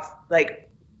without like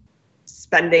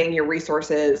spending your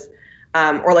resources,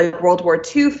 or like World War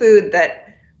II food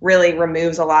that really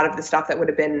removes a lot of the stuff that would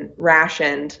have been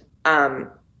rationed.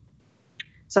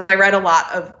 So I read a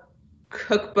lot of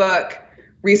cookbook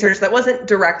research that wasn't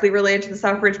directly related to the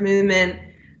suffrage movement,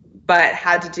 but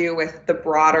had to do with the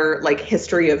broader like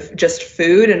history of just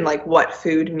food and like what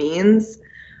food means.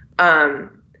 And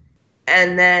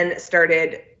then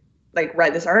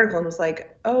read this article and was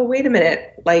like, oh, wait a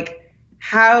minute. Like,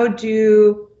 how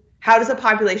does a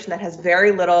population that has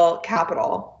very little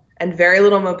capital and very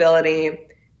little mobility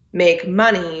make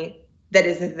money that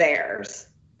is theirs?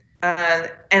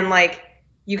 And like,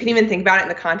 you can even think about it in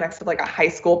the context of like a high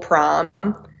school prom,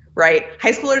 right?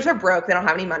 High schoolers are broke. They don't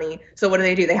have any money. So what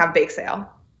do? They have bake sale.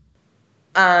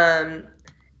 And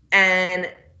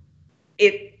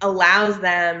it allows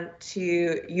them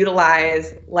to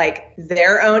utilize like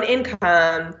their own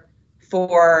income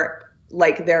for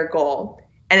like their goal.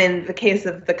 And in the case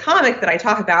of the comic that I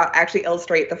talk about, I actually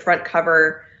illustrate the front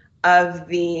cover of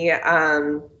the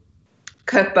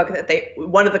cookbook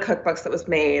one of the cookbooks that was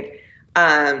made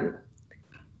and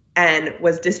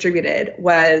was distributed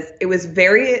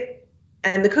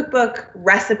and the cookbook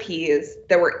recipes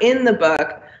that were in the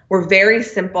book were very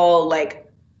simple, like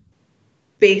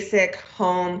basic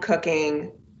home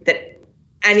cooking that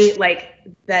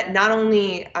not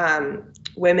only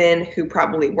women who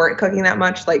probably weren't cooking that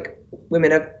much, like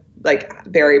women of like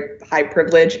very high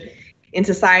privilege in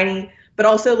society, but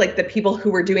also like the people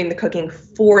who were doing the cooking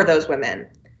for those women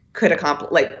could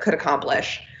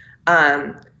accomplish.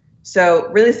 So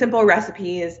really simple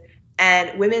recipes,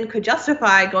 and women could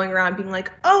justify going around being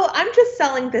like, oh, I'm just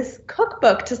selling this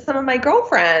cookbook to some of my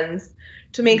girlfriends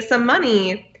to make some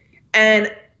money.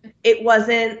 And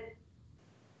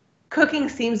cooking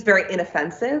seems very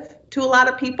inoffensive to a lot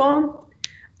of people.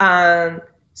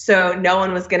 So no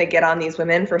one was going to get on these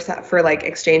women for like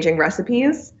exchanging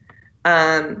recipes.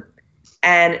 And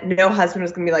no husband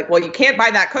was going to be like, well, you can't buy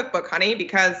that cookbook, honey,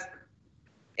 because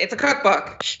it's a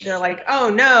cookbook. They're like, oh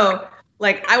no,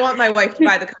 like I want my wife to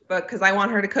buy the cookbook because I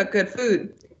want her to cook good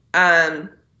food.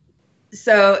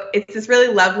 So it's this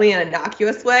really lovely and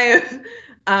innocuous way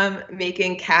of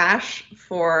making cash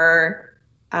for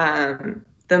the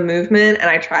movement. And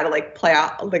I try to like play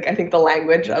out, like I think the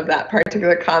language of that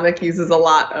particular comic uses a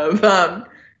lot of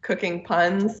cooking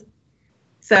puns.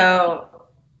 So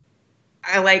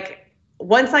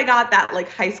once I got that like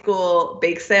high school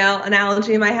bake sale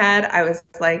analogy in my head, I was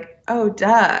like, oh,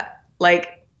 duh.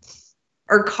 Like,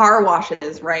 or car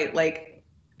washes, right? Like,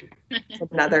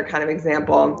 another kind of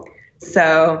example.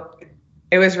 So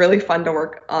it was really fun to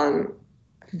work on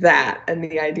that and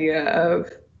the idea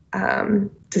of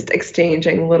just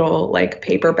exchanging little like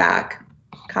paperback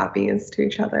copies to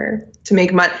each other to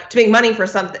make money for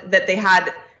something that they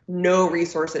had no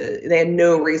resources. They had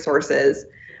no resources.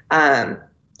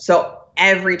 So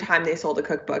every time they sold a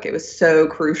cookbook, it was so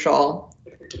crucial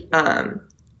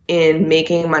in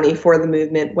making money for the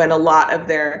movement, when a lot of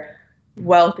their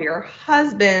wealthier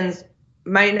husbands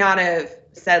might not have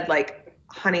said like,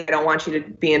 honey, I don't want you to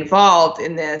be involved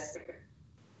in this,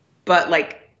 but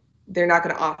like they're not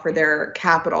going to offer their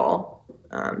capital.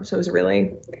 So it was a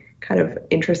really kind of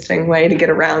interesting way to get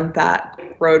around that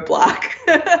roadblock.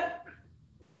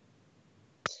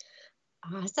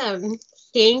 Awesome.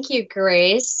 Thank you,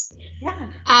 Grace.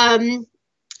 Yeah.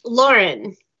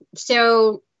 Lauren,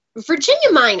 so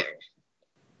Virginia Minor.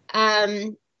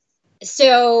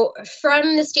 So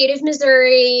from the state of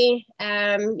Missouri,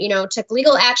 took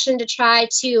legal action to try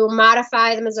to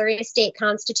modify the Missouri state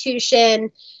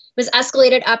constitution, was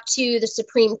escalated up to the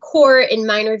Supreme Court in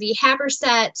Minor v.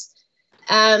 Haberset.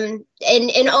 And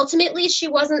ultimately she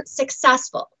wasn't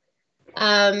successful.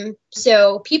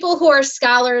 So people who are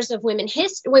scholars of women's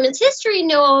history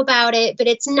know about it, but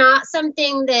it's not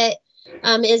something that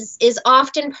is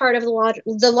often part of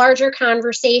the larger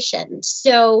conversation.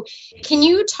 So can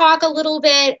you talk a little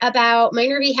bit about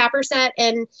Minor v. Haberset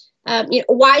and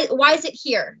why is it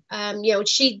here?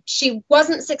 She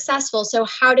wasn't successful. So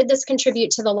how did this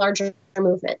contribute to the larger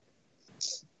movement?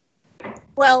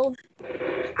 Well,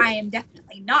 I am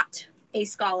definitely not a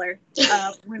scholar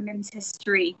of women's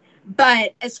history,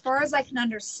 but as far as I can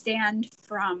understand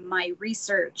from my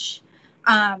research,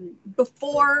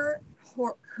 before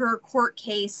her court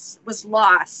case was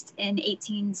lost in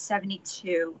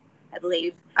 1872, I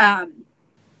believe,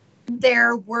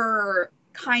 there were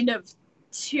kind of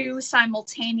two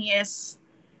simultaneous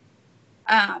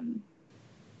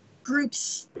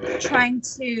groups trying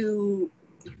to,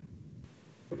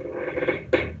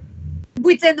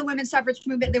 within the women's suffrage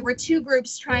movement, there were two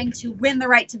groups trying to win the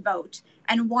right to vote.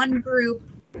 And one group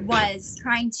was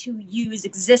trying to use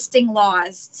existing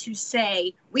laws to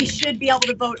say, we should be able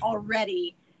to vote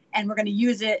already, and we're going to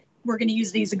use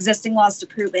these existing laws to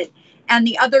prove it. And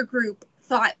the other group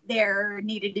thought there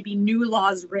needed to be new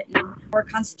laws written or a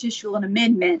constitutional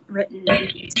amendment written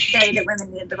to say that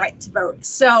women needed the right to vote.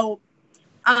 So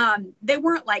they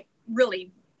weren't like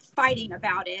really fighting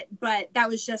about it, but that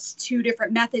was just two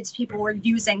different methods people were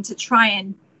using to try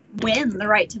and win the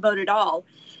right to vote at all.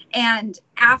 And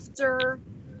after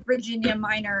Virginia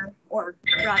Minor, or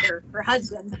rather her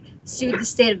husband, sued the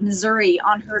state of Missouri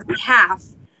on her behalf,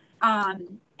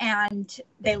 and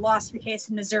they lost the case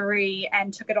in Missouri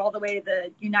and took it all the way to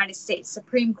the United States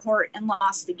Supreme Court and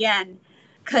lost again,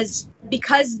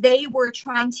 because they were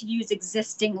trying to use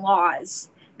existing laws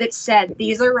that said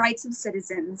these are rights of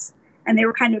citizens, And they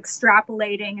were kind of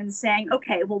extrapolating and saying,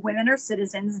 okay, well, women are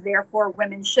citizens, therefore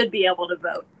women should be able to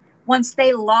vote. Once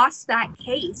they lost that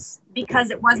case,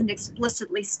 because it wasn't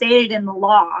explicitly stated in the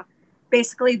law,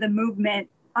 basically the movement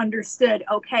understood,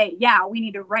 okay, yeah, we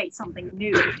need to write something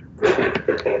new.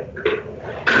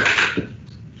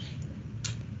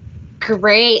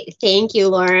 Great. Thank you,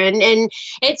 Lauren. And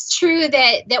it's true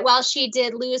that while she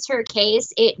did lose her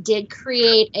case, it did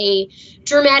create a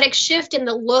dramatic shift in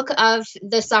the look of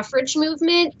the suffrage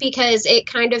movement, because it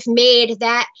kind of made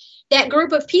that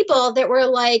group of people that were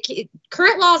like,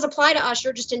 current laws apply to us,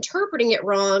 you're just interpreting it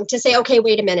wrong, to say, okay,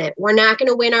 wait a minute, we're not going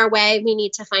to win our way. We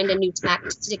need to find a new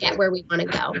text to get where we want to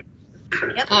go.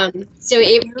 Yep. So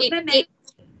it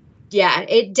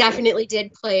definitely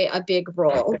did play a big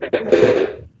role.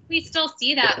 We still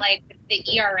see that, like, the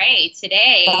ERA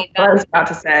today. That's what I was about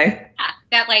to say.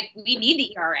 That, like, we need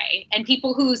the ERA. And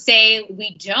people who say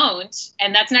we don't,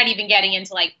 and that's not even getting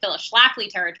into, like, Phyllis Schlafly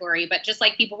territory, but just,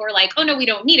 like, people who are like, oh, no, we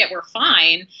don't need it, we're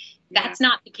fine. That's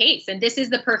not the case. And this is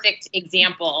the perfect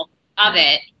example of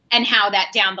it, and how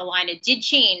that down the line it did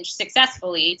change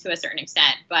successfully to a certain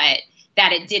extent, but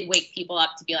that it did wake people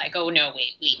up to be like, oh, no,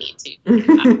 wait, we need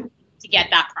to get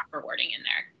that proper wording in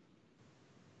there.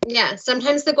 Yeah,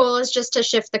 sometimes the goal is just to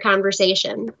shift the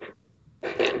conversation.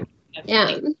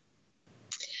 Yeah.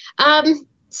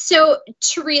 So,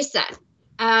 Teresa,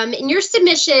 in your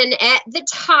submission at the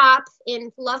top,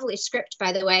 in lovely script,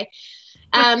 by the way,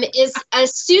 is a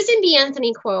Susan B.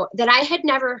 Anthony quote that I had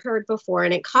never heard before,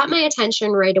 and it caught my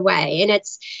attention right away. And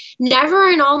it's, "Never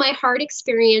in all my hard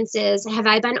experiences have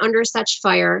I been under such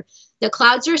fire. The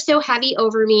clouds are so heavy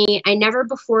over me. I never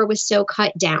before was so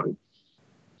cut down."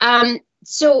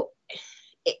 So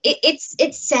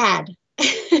it's sad.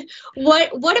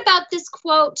 What about this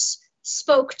quote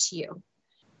spoke to you?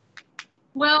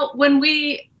 Well, when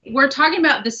we were talking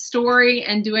about this story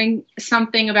and doing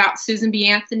something about Susan B.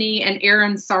 Anthony and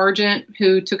Aaron Sargent,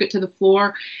 who took it to the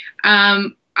floor, I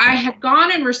had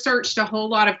gone and researched a whole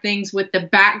lot of things with the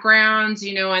backgrounds,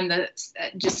 you know, and the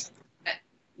just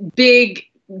big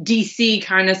DC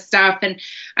kind of stuff. And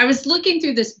I was looking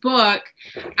through this book,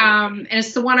 and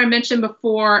it's the one I mentioned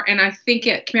before, and I think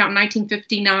it came out in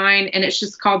 1959, and it's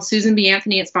just called Susan B.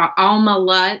 Anthony. It's by Alma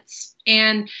Lutz.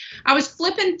 And I was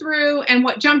flipping through, and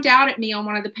what jumped out at me on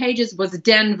one of the pages was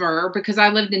Denver, because I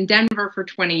lived in Denver for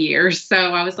 20 years. So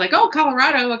I was like, oh,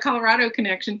 Colorado, a Colorado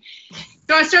connection.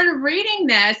 So I started reading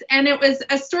this, and it was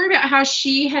a story about how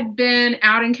she had been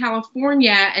out in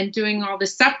California and doing all the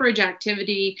suffrage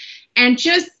activity, and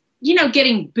just, you know,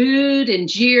 getting booed and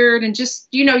jeered, and just,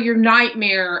 you know, your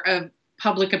nightmare of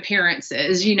public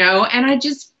appearances, you know. And I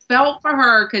just felt for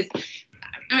her, because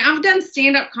I've done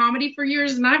stand-up comedy for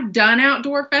years, and I've done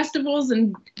outdoor festivals,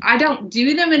 and I don't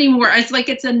do them anymore. It's like,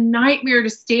 it's a nightmare to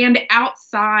stand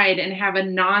outside and have a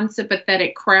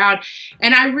non-sympathetic crowd.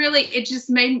 And it just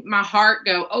made my heart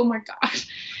go, oh my gosh.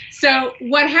 So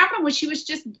what happened was, she was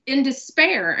just in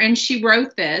despair, and she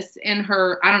wrote this in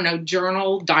her, I don't know,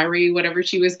 journal, diary, whatever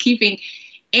she was keeping.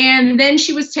 And then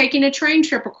she was taking a train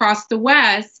trip across the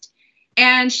West,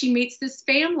 and she meets this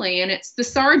family, and it's the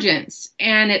Sargents,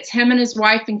 and it's him and his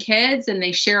wife and kids, and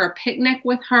they share a picnic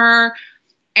with her,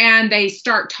 and they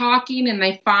start talking, and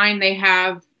they find they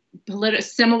have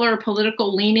similar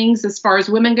political leanings as far as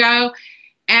women go.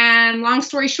 And long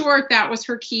story short, that was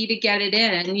her key to get it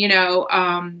in. You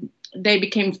know, they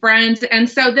became friends. And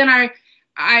so then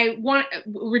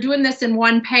we're doing this in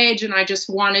one page, and I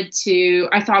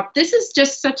thought, this is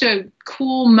just such a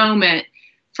cool moment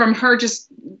from her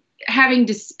just having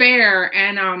despair.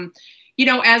 And, you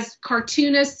know, as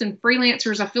cartoonists and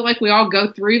freelancers, I feel like we all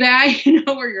go through that, you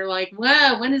know, where you're like,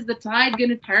 well, when is the tide going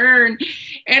to turn?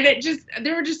 And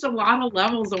there were just a lot of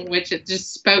levels on which it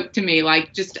just spoke to me.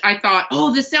 Like, I thought,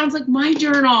 oh, this sounds like my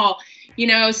journal, you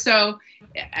know. So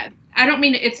I don't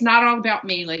mean, it's not all about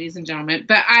me, ladies and gentlemen,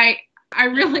 but I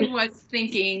really was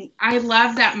thinking, I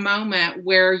love that moment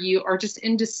where you are just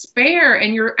in despair,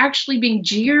 and you're actually being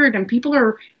jeered, and people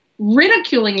are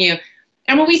ridiculing you.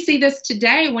 And when we see this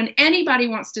today, when anybody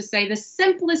wants to say the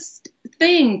simplest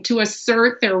thing to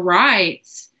assert their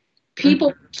rights,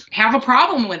 people have a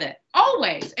problem with it,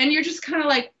 always. And you're just kind of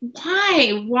like,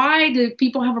 why do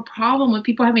people have a problem with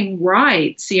people having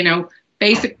rights, you know,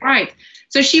 basic rights?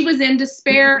 So she was in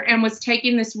despair and was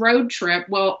taking this road trip,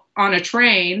 on a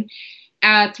train,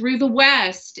 through the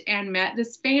West, and met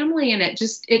this family, and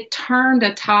it turned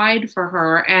a tide for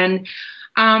her. And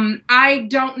I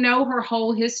don't know her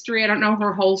whole history. I don't know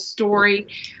her whole story,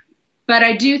 but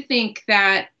I do think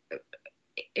that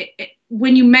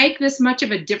when you make this much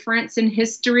of a difference in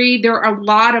history, there are a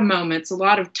lot of moments, a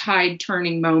lot of tide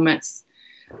turning moments,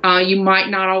 You might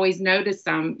not always notice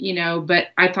them, you know, but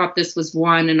I thought this was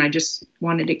one, and I just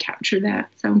wanted to capture that.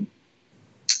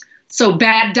 So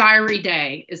bad diary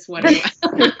day is what it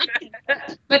was.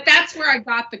 But that's where I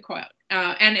got the quote.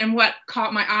 And what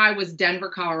caught my eye was Denver,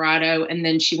 Colorado, and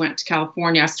then she went to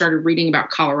California. I started reading about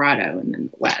Colorado and then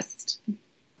the West.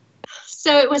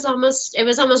 So it was almost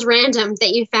random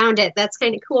that you found it. That's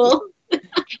kind of cool.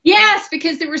 Yes,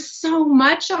 because there was so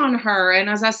much on her. And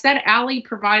as I said, Allie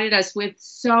provided us with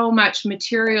so much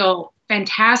material,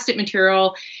 fantastic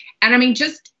material. And I mean,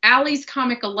 just Allie's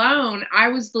comic alone, I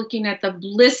was looking at the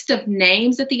list of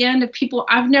names at the end of people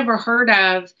I've never heard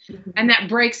of. And that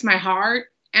breaks my heart.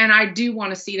 And I do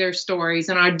want to see their stories,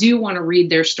 and I do want to read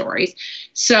their stories.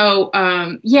 So,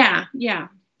 yeah.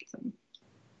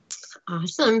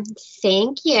 Awesome.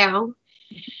 Thank you.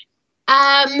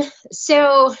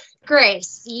 So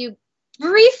Grace, you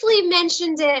briefly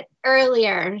mentioned it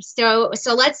earlier. So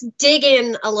let's dig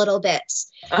in a little bit.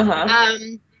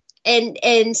 And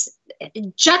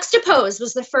juxtapose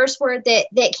was the first word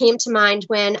that came to mind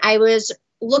when I was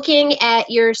looking at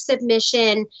your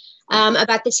submission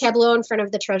about the tableau in front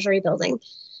of the Treasury building.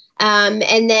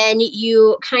 And then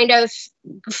you kind of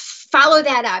follow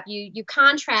that up. You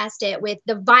contrast it with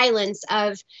the violence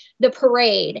of the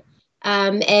parade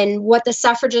and what the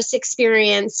suffragists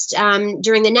experienced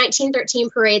during the 1913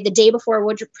 parade, the day before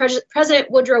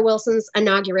President Woodrow Wilson's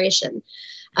inauguration.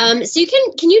 So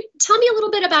can you tell me a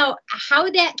little bit about how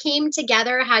that came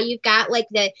together, how you've got like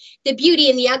the beauty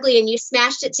and the ugly, and you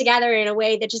smashed it together in a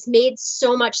way that just made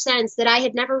so much sense that I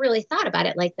had never really thought about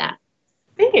it like that.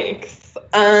 Thanks.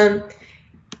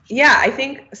 Yeah, I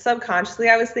think subconsciously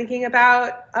I was thinking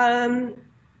about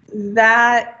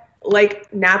that, like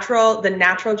the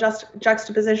natural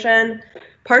juxtaposition,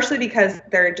 partially because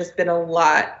there had just been a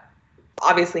lot,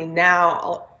 obviously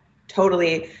now,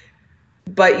 totally.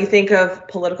 But you think of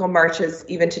political marches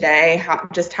even today,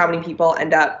 how many people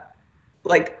end up,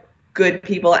 like good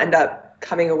people end up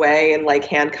coming away in like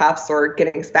handcuffs or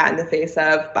getting spat in the face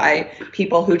of by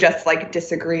people who just like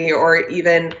disagree, or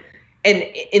even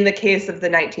in the case of the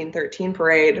 1913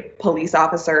 parade, police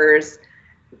officers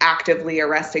actively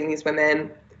arresting these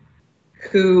women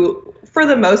who, for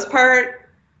the most part,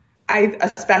 I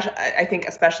think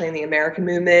especially in the American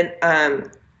movement,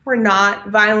 were not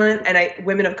violent, and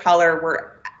women of color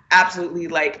were absolutely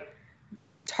like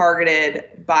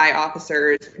targeted by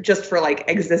officers just for like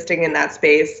existing in that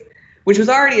space, which was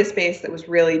already a space that was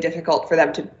really difficult for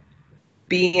them to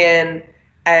be in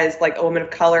as like a woman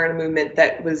of color in a movement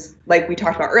that was, like we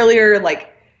talked about earlier,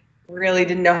 like really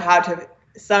didn't know how to.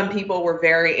 Some people were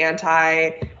very anti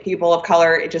people of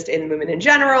color just in the movement in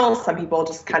general. Some people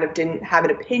just kind of didn't have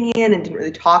an opinion and didn't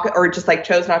really talk, or just like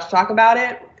chose not to talk about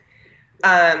it.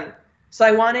 So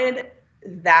I wanted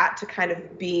that to kind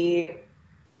of be,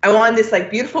 I wanted this like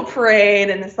beautiful parade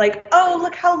and this like, oh,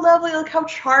 look how lovely, look how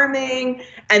charming.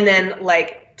 And then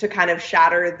like to kind of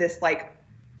shatter this like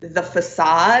the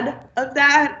facade of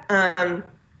that.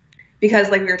 Because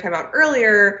like we were talking about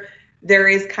earlier, there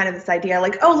is kind of this idea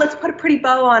like, oh, let's put a pretty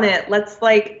bow on it. Let's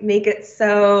like make it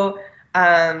so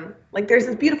like there's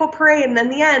this beautiful parade and then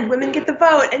the end, women get the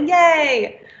vote and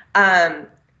yay.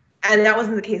 And that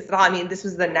wasn't the case at all. I mean, this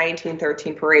was the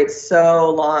 1913 parade,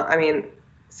 so long. I mean,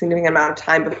 significant amount of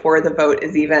time before the vote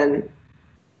is even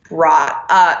brought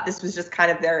up. This was just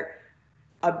kind of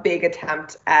a big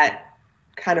attempt at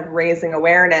kind of raising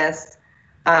awareness.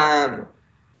 And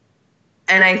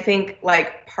I think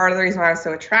like part of the reason why I was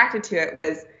so attracted to it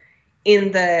was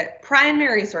in the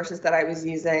primary sources that I was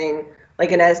using,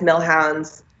 like Inez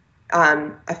Milhound's,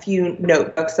 a few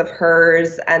notebooks of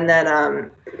hers, and then a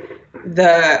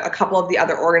couple of the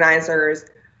other organizers,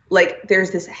 like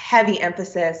there's this heavy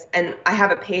emphasis, and I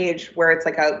have a page where it's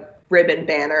like a ribbon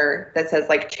banner that says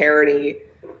like charity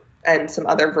and some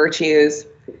other virtues,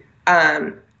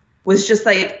 was just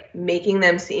like making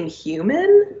them seem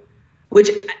human, which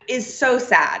is so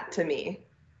sad to me,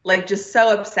 like just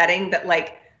so upsetting that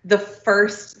like the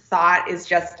first thought is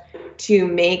just to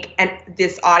make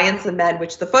this audience of men,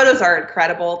 which the photos are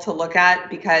incredible to look at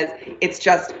because it's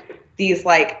just these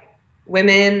like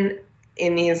women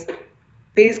in these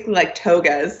basically like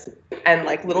togas and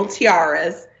like little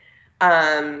tiaras,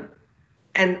 and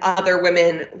other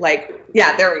women like,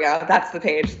 yeah, there we go. That's the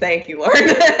page. Thank you, Lord.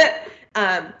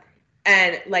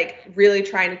 And like really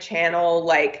trying to channel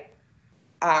like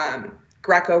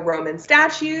Greco-Roman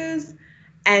statues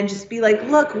and just be like,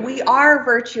 look, we are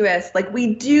virtuous. Like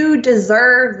we do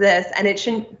deserve this, and it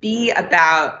shouldn't be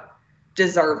about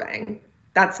deserving.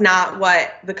 That's not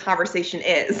what the conversation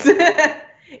is.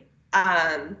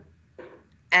 And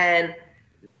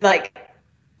like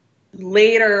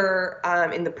later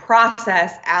in the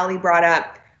process, Allie brought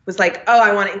up, was like, oh,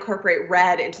 I want to incorporate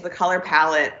red into the color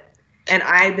palette. And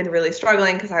I've been really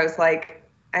struggling because I was like,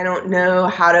 I don't know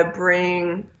how to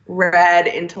bring red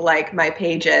into like my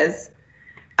pages.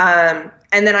 And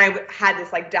then I had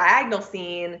this like diagonal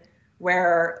scene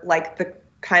where like the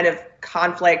kind of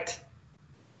conflict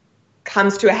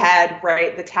comes to a head,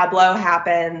 right? The tableau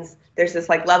happens. There's this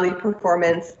like lovely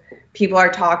performance. People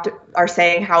are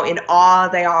saying how in awe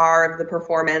they are of the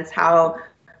performance, how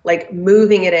like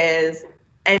moving it is.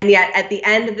 And yet at the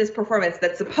end of this performance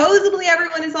that supposedly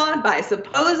everyone is awed by,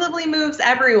 supposedly moves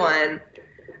everyone,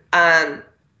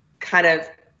 kind of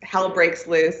hell breaks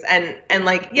loose. And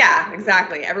like, yeah,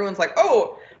 exactly. Everyone's like,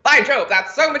 oh, by Jove,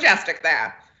 that's so majestic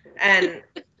there. And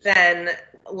then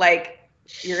like,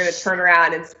 you're going to turn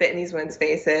around and spit in these women's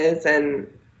faces and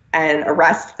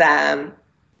arrest them.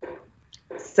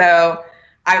 So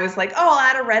I was like, oh, I'll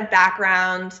add a red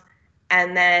background.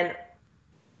 And then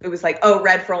it was like, oh,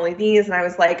 red for only these. And I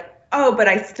was like, oh, but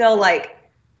I still like,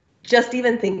 just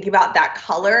even thinking about that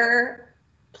color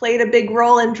played a big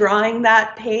role in drawing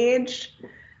that page.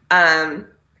 And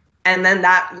then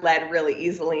that led really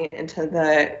easily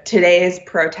into today's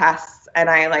protests. And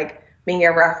I like making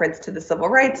a reference to the civil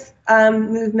rights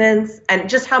movements and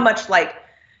just how much like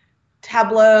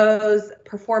tableaus,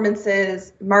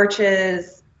 performances,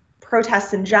 marches,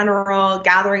 protests in general,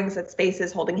 gatherings at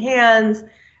spaces, holding hands,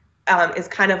 is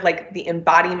kind of like the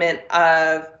embodiment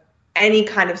of any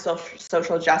kind of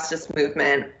social justice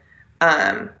movement.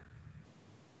 I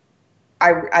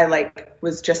like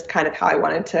was just kind of how I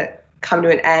wanted to come to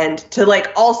an end, to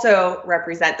like also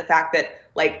represent the fact that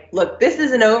like, look, this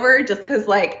isn't over just because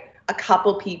like a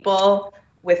couple people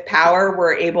with power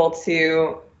were able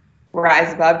to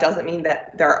rise above doesn't mean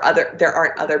that there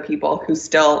aren't other people who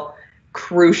still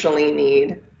crucially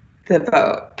need the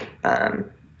vote,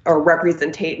 or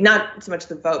representate, not so much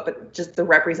the vote, but just the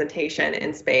representation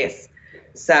in space.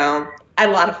 So I had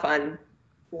a lot of fun,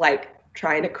 like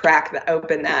trying to crack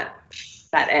open that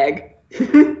egg.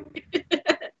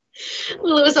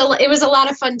 Well, it was a lot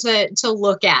of fun to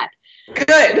look at.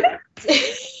 Good.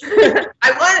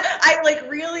 I like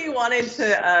really wanted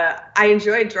to. I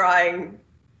enjoyed drawing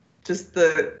just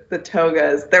the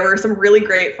togas. There were some really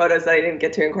great photos that I didn't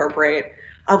get to incorporate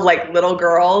of like little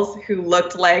girls who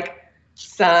looked like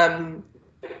someone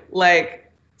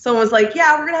was like,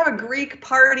 yeah, we're gonna have a Greek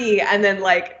party, and then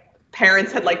like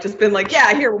parents had like just been like,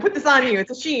 yeah, here, we'll put this on you.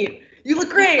 It's a sheet. You look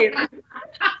great.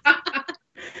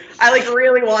 I like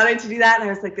really wanted to do that, and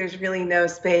I was like, there's really no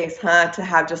space, to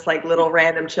have just like little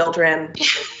random children.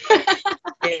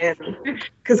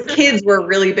 Because kids were a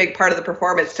really big part of the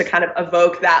performance to kind of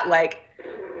evoke that like,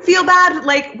 feel bad,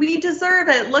 like we deserve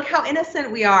it. Look how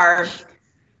innocent we are.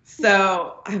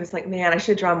 So I was like, man, I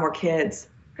should draw more kids.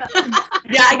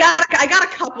 Yeah, I got a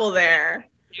couple there.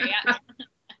 Yeah.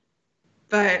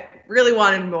 But really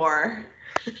wanted more.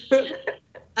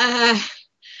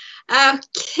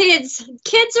 Kids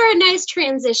are a nice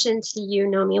transition to you,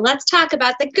 Nomi. Let's talk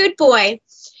about the good boy.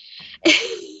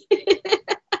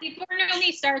 Before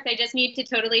Nomi starts, I just need to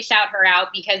totally shout her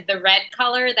out because the red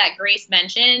color that Grace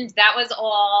mentioned, that was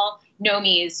all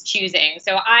Nomi's choosing.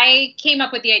 So I came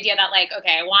up with the idea that like,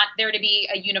 okay, I want there to be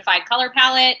a unified color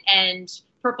palette, and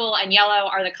purple and yellow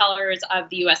are the colors of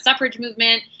the US suffrage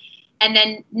movement. And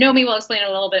then Nomi will explain it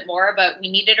a little bit more, but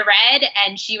we needed a red,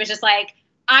 and she was just like,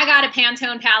 I got a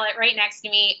Pantone palette right next to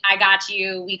me. I got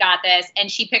you. We got this. And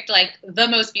she picked like the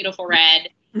most beautiful red.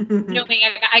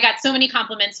 I got so many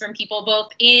compliments from people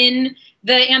both in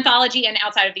the anthology and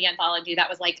outside of the anthology that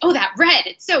was like, oh, that red,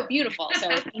 it's so beautiful.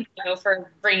 So thank you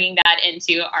for bringing that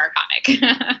into our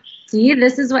comic. See,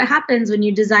 this is what happens when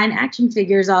you design action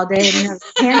figures all day and you have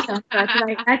a Pantone stuff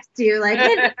right next to you. Like,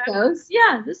 hey, this goes.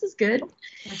 Yeah, this is good.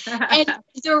 And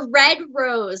the red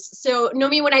rose. So,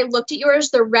 Nomi, when I looked at yours,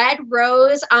 the red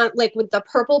rose, like with the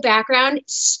purple background,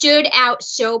 stood out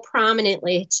so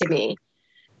prominently to me.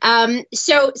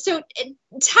 So tell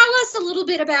us a little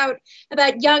bit about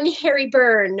young Harry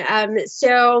Byrne.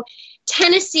 So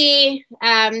Tennessee,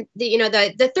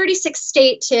 the 36th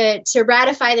state to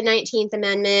ratify the 19th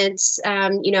Amendment,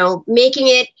 making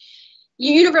it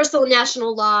universal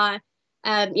national law.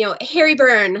 Harry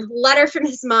Byrne, letter from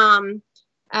his mom.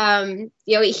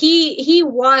 He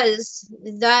was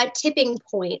the tipping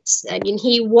point. I mean,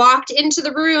 he walked into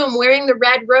the room wearing the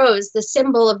red rose, the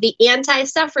symbol of the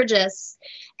anti-suffragists,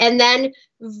 and then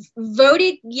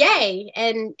voted yay,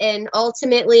 and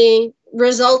ultimately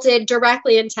resulted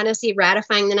directly in Tennessee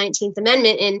ratifying the 19th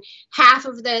Amendment and half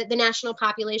of the national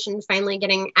population finally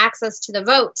getting access to the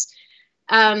vote.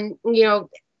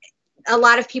 a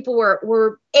lot of people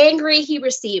were angry. He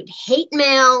received hate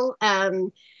mail.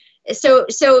 So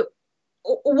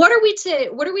what are we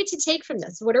to take from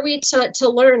this? What are we to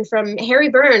learn from Harry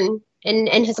Byrne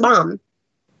and his mom?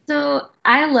 So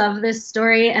I love this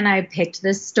story, and I picked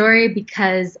this story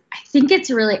because I think it's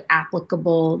really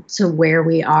applicable to where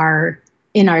we are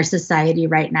in our society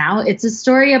right now. It's a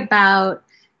story about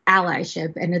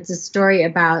allyship, and it's a story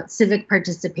about civic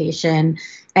participation,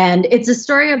 and it's a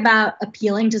story about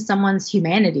appealing to someone's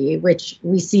humanity, which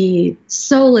we see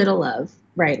so little of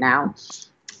right now.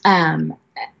 And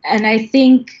I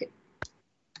think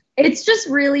it's just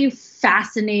really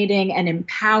fascinating and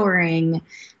empowering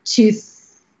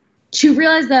to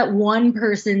realize that one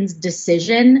person's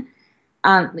decision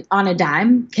on a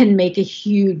dime can make a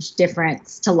huge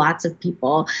difference to lots of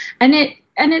people. And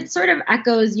it sort of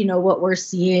echoes, what we're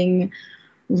seeing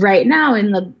right now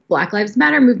in the Black Lives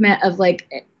Matter movement of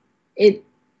like, it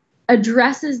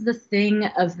addresses the thing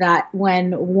of that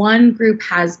when one group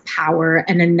has power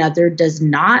and another does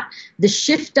not, the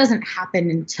shift doesn't happen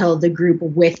until the group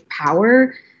with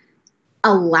power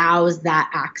allows that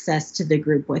access to the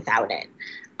group without it.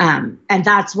 And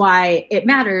that's why it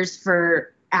matters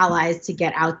for allies to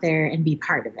get out there and be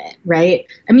part of it, right?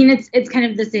 I mean, it's kind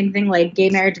of the same thing, like gay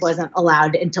marriage wasn't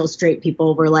allowed until straight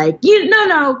people were like,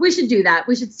 no, we should do that.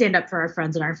 We should stand up for our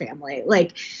friends and our family.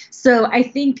 Like, so I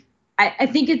think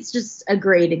it's just a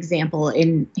great example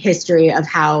in history of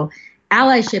how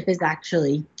allyship is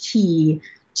actually key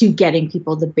to getting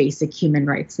people the basic human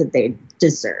rights that they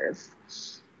deserve.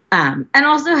 And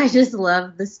also, I just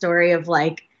love the story of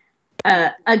like,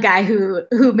 a guy who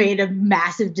made a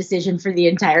massive decision for the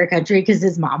entire country because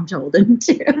his mom told him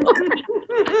to.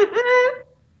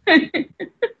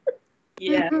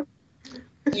 Yeah.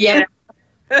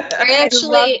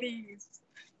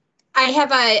 I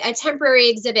have a temporary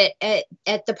exhibit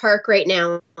at the park right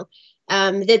now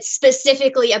that's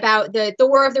specifically about the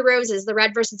War of the Roses, the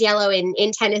red versus yellow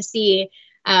in Tennessee.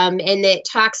 And it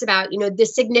talks about, the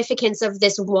significance of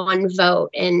this one vote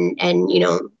and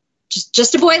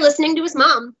just a boy listening to his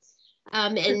mom,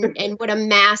 and what a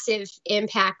massive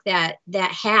impact that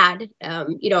had,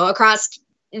 across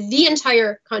the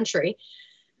entire country.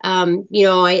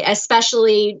 I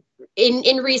especially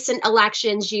in recent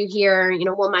elections, you hear,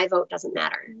 well, my vote doesn't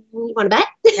matter. You want to bet?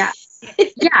 Yeah.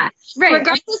 Yeah. Right.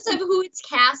 Regardless of who it's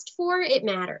cast for, it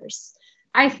matters.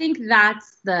 I think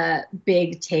that's the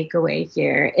big takeaway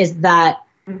here is that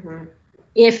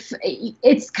if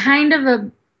it's kind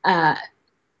of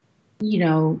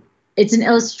it's an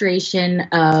illustration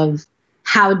of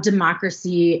how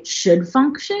democracy should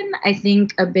function. I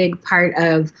think a big part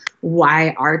of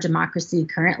why our democracy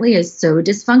currently is so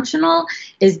dysfunctional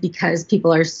is because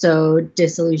people are so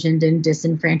disillusioned and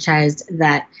disenfranchised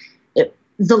that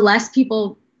the less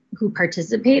people who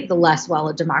participate, the less well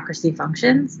a democracy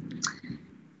functions.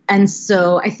 And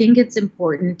so I think it's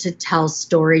important to tell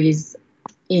stories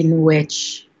in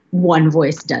which one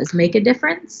voice does make a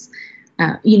difference.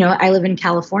 I live in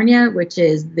California, which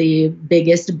is the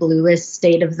biggest, bluest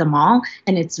state of them all.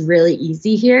 And it's really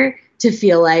easy here to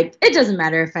feel like it doesn't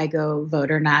matter if I go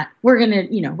vote or not. We're going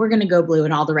to go blue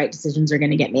and all the right decisions are going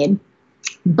to get made.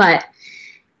 But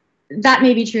that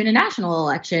may be true in a national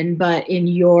election, but in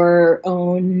your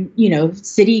own,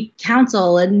 city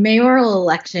council and mayoral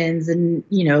elections and,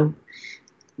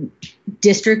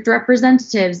 district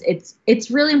representatives, it's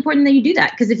really important that you do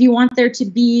that. Because if you want there to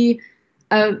be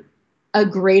a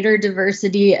greater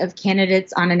diversity of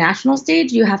candidates on a national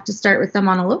stage, you have to start with them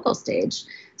on a local stage.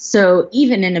 So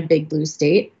even in a big blue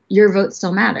state, your vote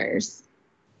still matters.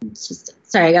 It's just,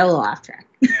 sorry, I got a little off track.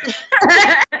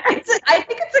 I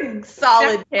think it's a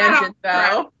solid tangent,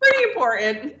 though. Pretty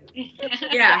important.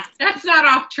 Yeah, that's not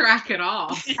off track at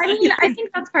all. I mean, I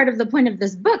think that's part of the point of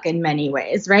this book in many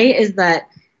ways, right? Is that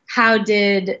how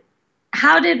did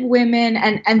women,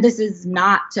 and this is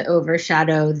not to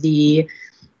overshadow the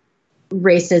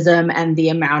racism and the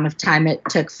amount of time it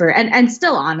took for, and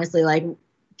still honestly, like,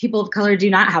 people of color do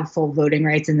not have full voting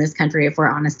rights in this country, if we're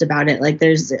honest about it. Like,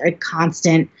 there's a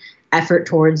constant effort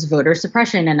towards voter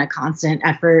suppression and a constant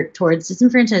effort towards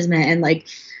disenfranchisement,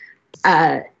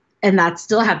 and that's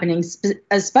still happening,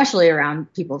 especially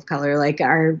around people of color. Like,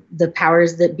 the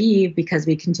powers that be, because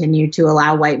we continue to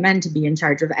allow white men to be in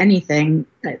charge of anything,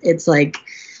 it's like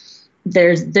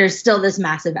there's still this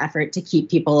massive effort to keep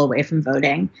people away from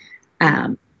voting.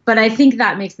 But I think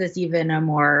that makes this even a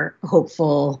more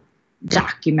hopeful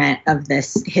document of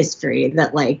this history,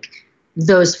 that like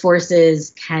those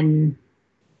forces can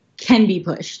be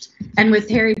pushed. And with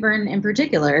Harry Byrne in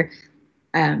particular,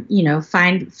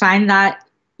 find that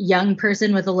young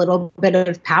person with a little bit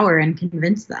of power and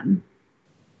convince them.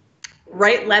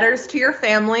 Write letters to your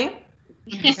family.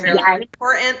 Very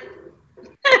important.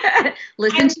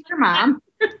 Listen to your mom.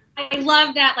 I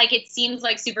love that, like, it seems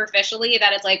like superficially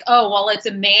that it's like, oh, well, it's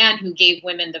a man who gave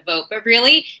women the vote. But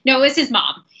really, no, it was his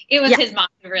mom. It was his mom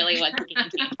who really was the game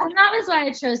changer. And that was why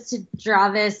I chose to draw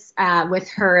this with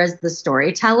her as the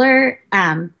storyteller,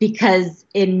 because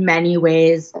in many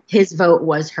ways, his vote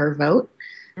was her vote.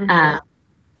 Mm-hmm.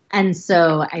 And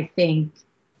so I think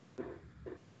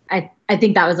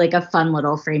that was like a fun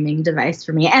little framing device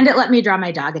for me. And it let me draw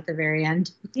my dog at the very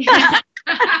end.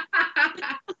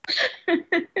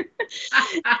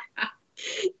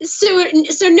 So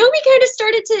Nomi kind of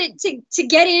started to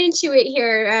get into it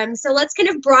here. So let's kind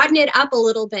of broaden it up a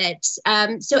little bit.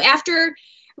 So after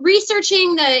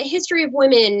researching the history of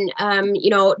women,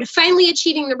 finally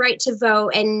achieving the right to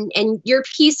vote, and your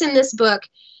piece in this book,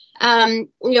 kind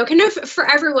of for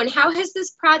everyone, how has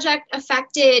this project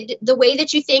affected the way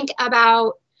that you think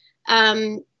about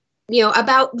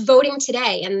about voting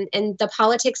today and the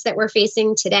politics that we're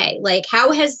facing today? Like,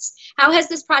 how has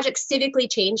this project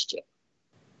civically changed you?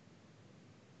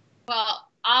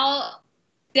 Well,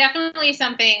 definitely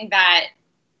something that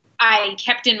I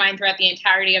kept in mind throughout the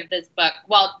entirety of this book.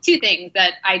 Well, two things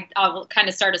that I'll kind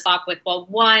of start us off with. Well,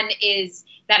 one is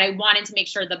that I wanted to make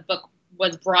sure the book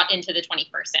was brought into the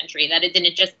 21st century, that it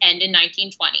didn't just end in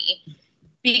 1920,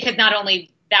 because not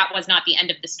only that was not the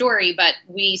end of the story, but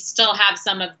we still have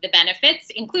some of the benefits,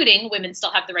 including women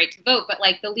still have the right to vote. But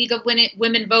like the League of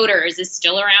Women Voters is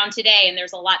still around today, and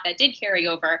there's a lot that did carry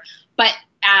over. But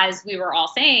as we were all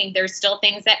saying, there's still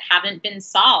things that haven't been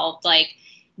solved. Like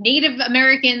Native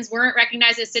Americans weren't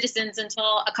recognized as citizens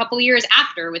until a couple years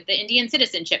after with the Indian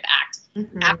Citizenship Act.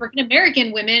 Mm-hmm. African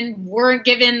American women weren't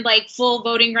given like full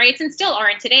voting rights, and still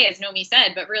aren't today, as Nomi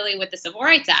said, but really with the Civil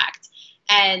Rights Act.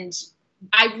 And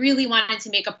I really wanted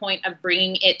to make a point of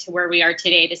bringing it to where we are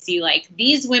today, to see like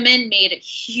these women made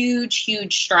huge,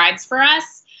 huge strides for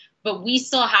us, but we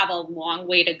still have a long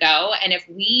way to go. And if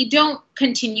we don't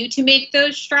continue to make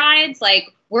those strides,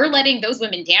 like we're letting those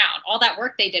women down. All that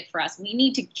work they did for us, we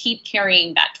need to keep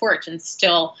carrying that torch and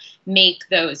still make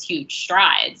those huge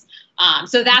strides.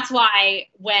 So that's why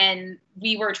when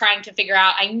we were trying to figure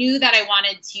out, I knew that I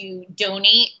wanted to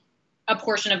donate a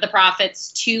portion of the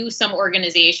profits to some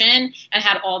organization and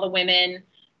had all the women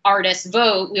artists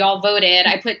vote. We all voted.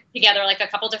 I put together like a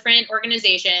couple different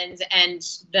organizations, and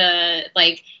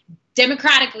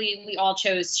democratically, we all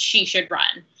chose She Should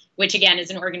Run, which again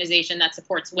is an organization that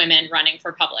supports women running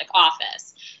for public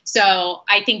office. So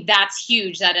I think that's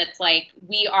huge that it's like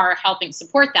we are helping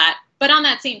support that. But on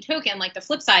that same token, like the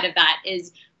flip side of that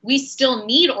is we still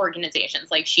need organizations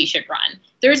like She Should Run.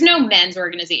 There's no men's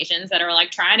organizations that are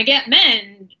like trying to get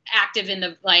men active in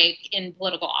in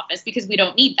political office, because we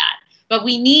don't need that. But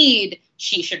we need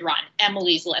She Should Run,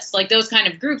 Emily's List, like those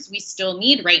kind of groups we still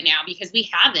need right now, because we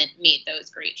haven't made those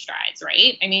great strides,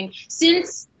 right? I mean,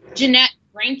 since Jeanette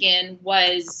Rankin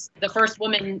was the first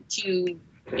woman to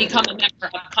become a member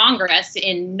of Congress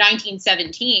in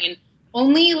 1917,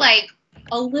 only like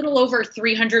a little over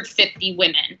 350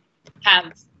 women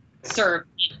have served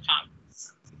in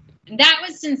Congress. And that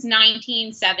was since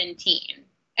 1917.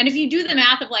 And if you do the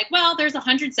math of like, well, there's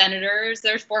 100 senators,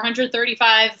 there's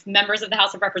 435 members of the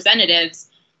House of Representatives,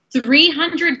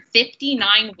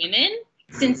 359 women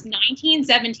since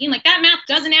 1917, like that math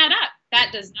doesn't add up. That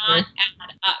does not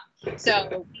add up.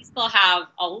 So we still have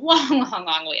a long, long,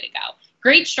 long way to go.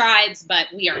 Great strides, but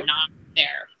we are not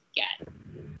there yet.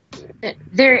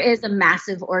 There is a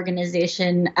massive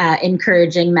organization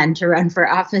encouraging men to run for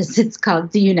office. It's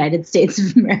called the United States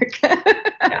of America.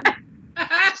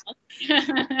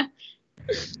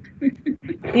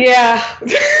 Yeah.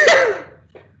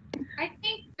 I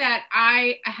think that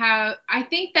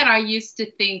I used to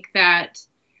think that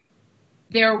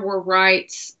there were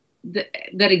rights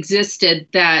that existed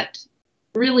that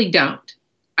really don't.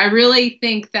 I really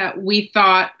think that we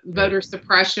thought voter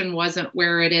suppression wasn't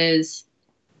where it is.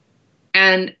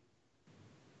 And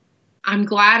I'm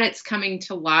glad it's coming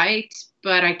to light,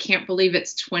 but I can't believe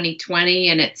it's 2020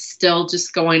 and it's still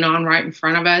just going on right in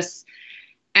front of us.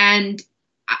 And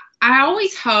I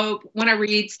always hope when I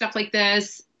read stuff like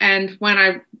this and when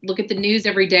I look at the news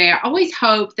every day, I always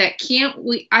hope that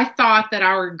I thought that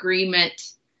our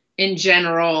agreement in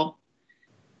general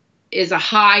is a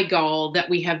high goal that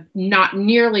we have not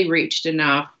nearly reached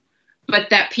enough, but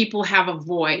that people have a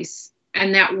voice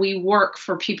and that we work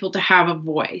for people to have a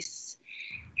voice.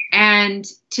 And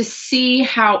to see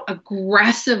how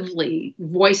aggressively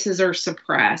voices are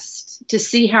suppressed, to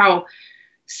see how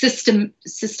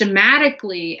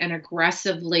systematically and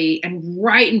aggressively and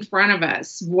right in front of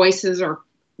us, voices are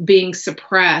being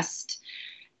suppressed.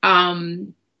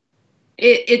 I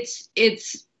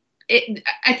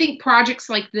think projects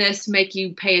like this make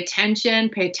you pay attention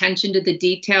to the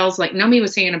details. Like Nomi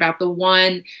was saying about the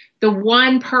one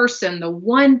person, the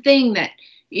one thing that,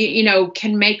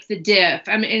 can make the diff.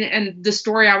 I mean, and the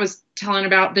story I was telling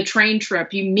about the train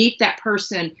trip, you meet that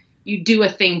person, you do a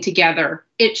thing together,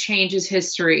 it changes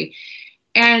history.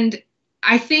 And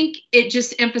I think it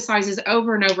just emphasizes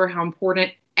over and over how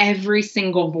important every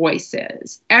single voice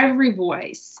is. Every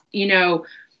voice,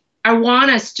 I want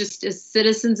us just as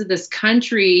citizens of this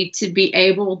country to be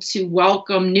able to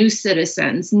welcome new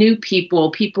citizens, new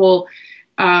people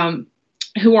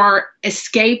who are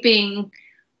escaping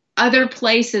other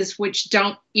places which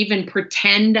don't even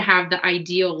pretend to have the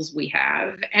ideals we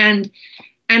have. And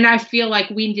I feel like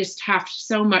we just have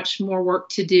so much more work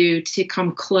to do to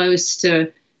come close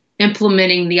to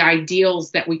implementing the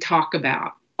ideals that we talk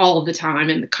about all the time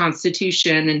in the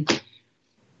Constitution. And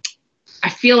I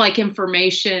feel like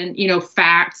information,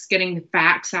 facts, getting the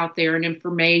facts out there and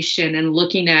information and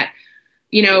looking at,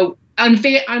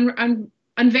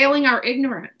 unveiling our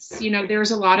ignorance.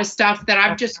 There's a lot of stuff that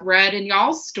I've just read in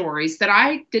y'all's stories that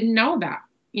I didn't know about,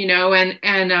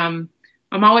 and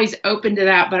I'm always open to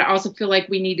that, but I also feel like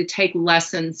we need to take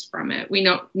lessons from it. We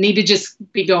don't need to just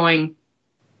be going,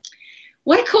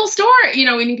 what a cool story.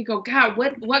 We need to go, God,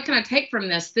 what can I take from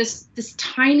this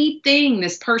tiny thing,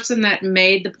 this person that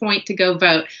made the point to go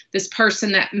vote, this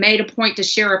person that made a point to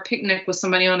share a picnic with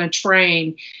somebody on a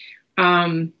train,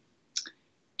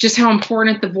 just how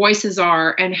important the voices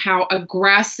are and how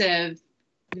aggressive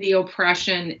the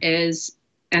oppression is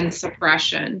and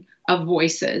suppression of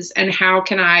voices. And how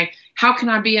can I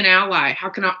be an ally? How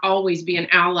can I always be an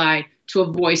ally to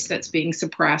a voice that's being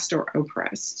suppressed or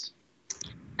oppressed?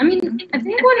 I mean, I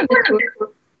think one of the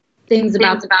cool things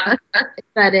about the book is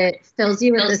that it fills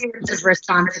you with a sense of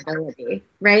responsibility,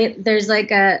 right? There's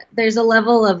a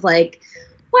level of like,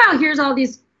 wow, here's all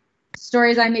these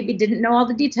stories I maybe didn't know all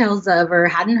the details of or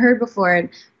hadn't heard before.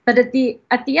 But at the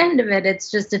end of it,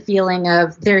 it's just a feeling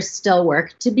of there's still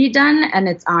work to be done and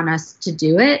it's on us to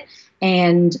do it.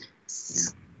 And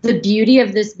the beauty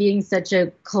of this being such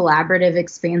a collaborative,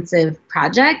 expansive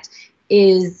project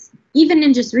is even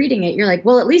in just reading it, you're like,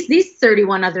 well, at least these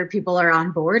 31 other people are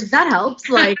on board. That helps.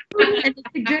 Like, and it's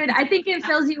I think it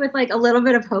fills you with like a little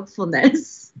bit of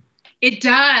hopefulness. It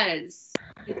does.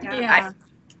 Yeah.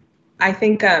 I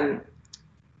think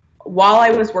while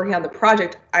I was working on the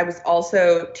project, I was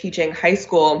also teaching high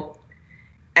school,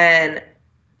 and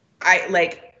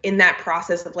I in that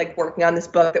process of working on this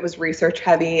book that was research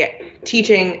heavy,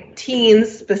 teaching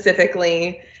teens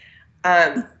specifically,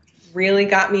 really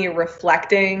got me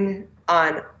reflecting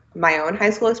on my own high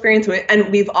school experience.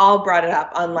 And we've all brought it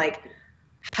up on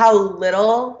how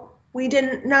little we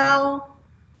didn't know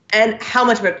and how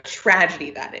much of a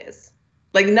tragedy that is.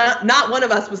 Not one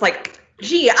of us was like,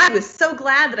 gee, I was so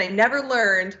glad that I never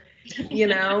learned,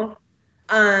 and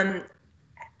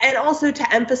also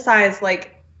to emphasize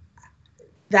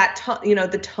that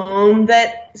the tome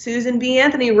that Susan B.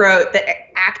 Anthony wrote that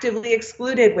actively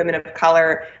excluded women of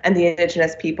color and the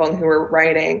indigenous people who were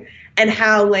writing, and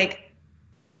how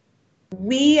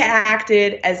we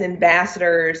acted as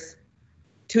ambassadors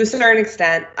to a certain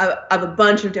extent of a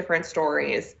bunch of different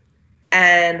stories.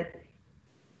 And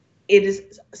it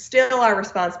is still our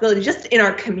responsibility just in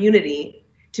our community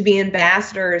to be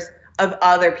ambassadors of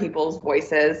other people's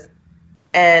voices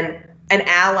and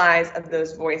allies of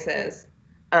those voices.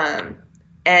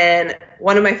 And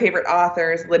one of my favorite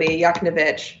authors, Lydia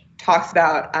Yuknavitch, talks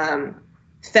about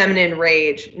feminine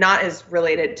rage, not as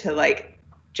related to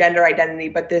gender identity,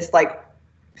 but this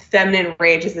feminine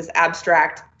rage is this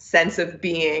abstract sense of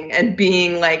being and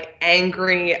being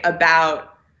angry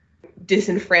about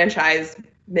disenfranchisement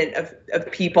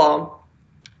of people.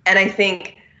 And I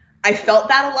think I felt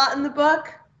that a lot in the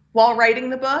book while writing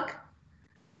the book.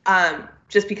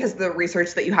 Just because of the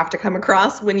research that you have to come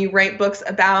across when you write books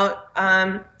about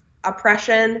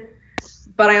oppression.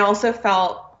 But I also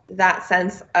felt that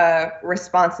sense of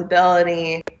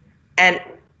responsibility and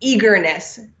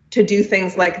eagerness to do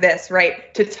things like this,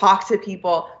 right? To talk to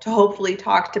people, to hopefully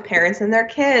talk to parents and their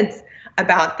kids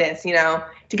about this, to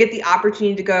get the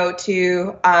opportunity to go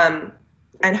to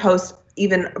and host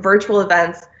even virtual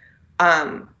events.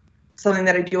 Something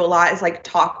that I do a lot is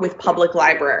talk with public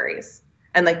libraries.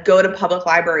 And go to public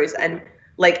libraries and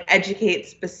educate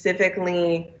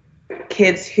specifically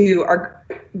kids who are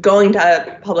going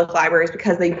to public libraries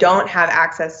because they don't have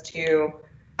access to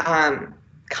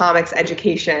comics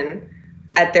education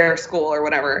at their school or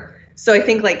whatever. So I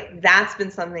think that's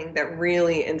been something that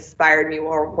really inspired me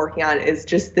while working on it, is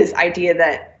just this idea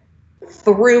that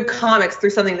through comics, through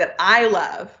something that I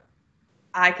love,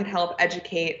 I could help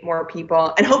educate more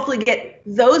people and hopefully get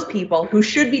those people who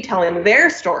should be telling their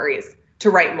stories to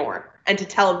write more and to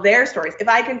tell their stories. If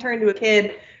I can turn to a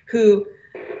kid who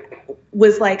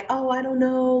was like, oh, I don't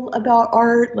know about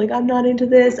art, like I'm not into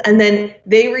this, and then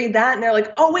they read that and they're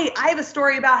like, oh wait, I have a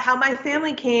story about how my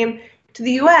family came to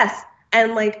the US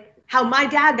and like how my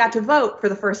dad got to vote for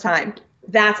the first time.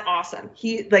 That's awesome.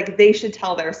 They should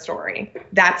tell their story.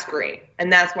 That's great.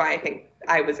 And that's why I think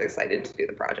I was excited to do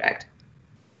the project.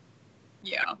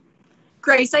 Yeah.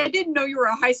 Grace, I didn't know you were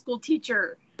a high school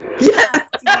teacher. Yeah.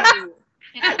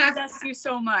 Bless you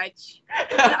so much.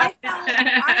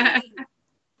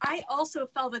 I also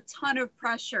felt a ton of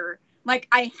pressure. Like,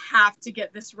 I have to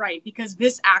get this right because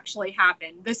this actually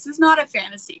happened. This is not a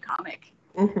fantasy comic,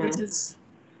 which is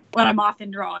what I'm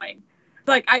often drawing.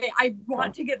 Like, I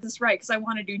want to get this right because I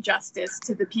want to do justice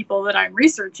to the people that I'm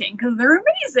researching because they're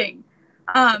amazing.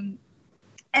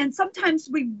 And sometimes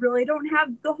we really don't have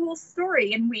the whole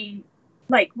story and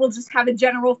we'll just have a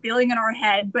general feeling in our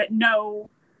head, but no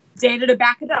data to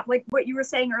back it up. Like what you were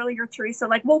saying earlier, Teresa,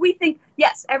 like, well, we think,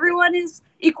 yes, everyone is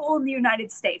equal in the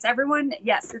United States. Everyone,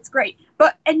 yes, it's great.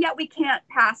 And yet we can't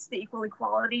pass the Equal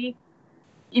Equality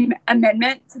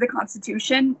Amendment to the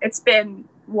Constitution. It's been,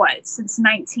 since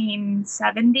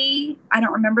 1970? I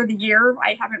don't remember the year.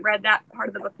 I haven't read that part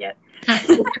of the book yet.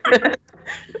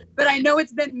 But I know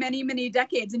it's been many, many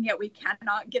decades, and yet we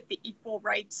cannot get the Equal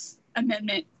Rights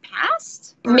Amendment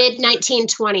passed.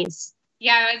 Mid-1920s.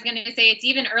 Yeah, I was going to say it's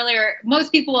even earlier.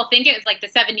 Most people will think it was like the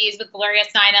 70s with Gloria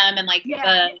Steinem and like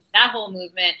that whole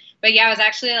movement. But yeah, it was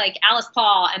actually like Alice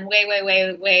Paul and way, way,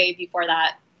 way, way before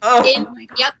that. Oh my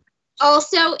God. Yep.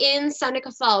 Also in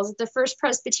Seneca Falls, the First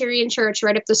Presbyterian Church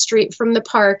right up the street from the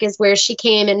park is where she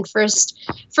came and first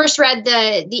read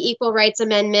the Equal Rights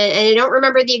Amendment. And I don't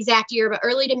remember the exact year, but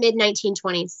early to mid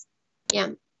 1920s. Yeah.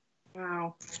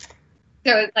 Wow.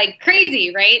 So it's like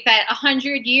crazy, right? That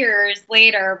 100 years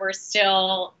later, we're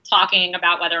still talking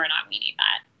about whether or not we need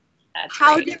that. That's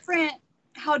how great.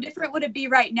 different would it be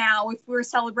right now if we're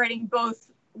celebrating both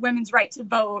women's right to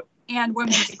vote and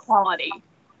women's equality?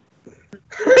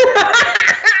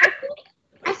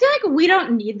 I feel like we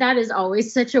don't need that is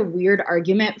always such a weird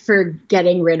argument for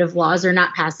getting rid of laws or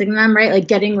not passing them, right? Like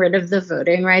getting rid of the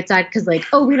Voting Rights Act because like,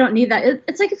 oh, we don't need that.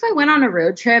 It's like if I went on a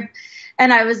road trip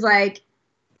and I was like,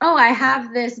 oh, I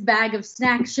have this bag of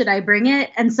snacks. Should I bring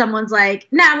it? And someone's like,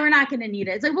 nah, we're not going to need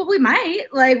it. It's like, well, we might.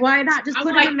 Like, why not just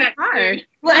put it in the car?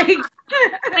 Like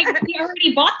we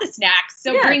already bought the snacks,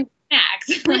 so bring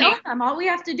snacks. We own them. All we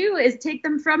have to do is take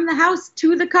them from the house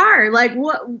to the car. Like,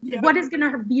 what is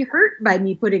going to be hurt by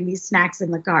me putting these snacks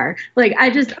in the car? Like, I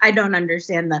don't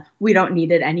understand the we don't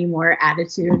need it anymore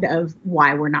attitude of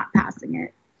why we're not passing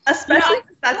it. Especially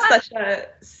because that's such a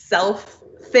self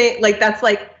thing. Like, that's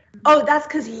like, oh, that's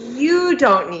because you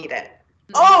don't need it.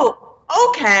 Oh,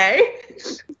 okay.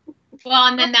 Well,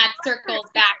 and then that circles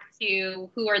back to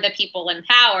who are the people in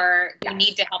power who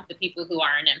need to help the people who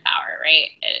aren't in power, right?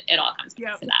 It all comes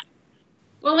back to that.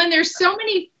 Well, and there's so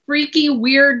many freaky,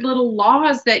 weird little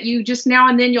laws that you just now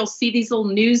and then you'll see these little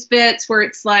news bits where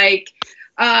it's like,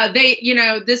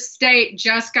 this state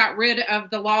just got rid of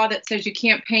the law that says you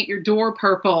can't paint your door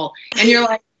purple. And you're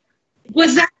like,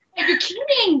 was that? You're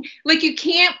kidding. Like, you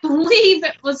can't believe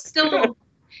it was still.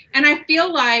 And I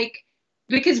feel like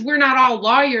because we're not all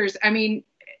lawyers, I mean,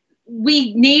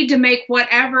 we need to make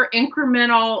whatever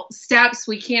incremental steps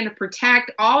we can to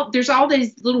protect there's all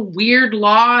these little weird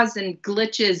laws and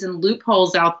glitches and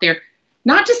loopholes out there.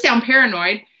 Not to sound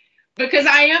paranoid, because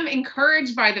I am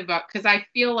encouraged by the book because I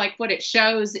feel like what it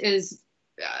shows is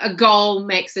a goal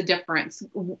makes a difference.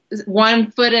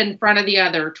 One foot in front of the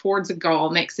other towards a goal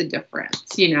makes a difference,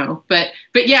 But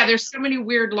yeah, there's so many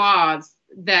weird laws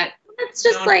that it's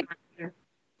just like,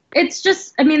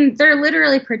 I mean, they're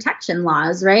literally protection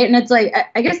laws, right? And it's like,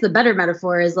 I guess the better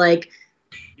metaphor is like,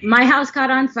 my house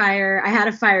caught on fire. I had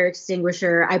a fire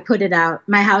extinguisher. I put it out.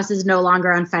 My house is no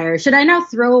longer on fire. Should I now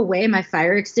throw away my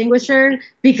fire extinguisher?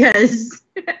 Because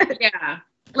yeah.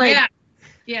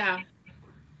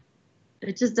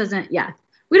 It just doesn't,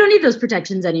 we don't need those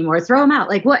protections anymore. Throw them out.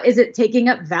 Like, what is it taking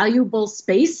up valuable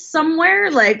space somewhere?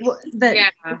 Like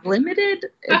limited?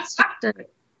 It's just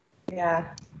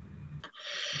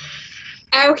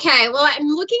Okay, well, I'm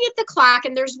looking at the clock,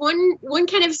 and there's one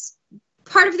kind of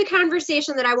part of the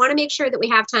conversation that I want to make sure that we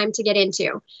have time to get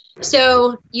into.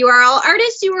 So you are all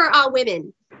artists, you are all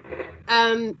women.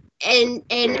 And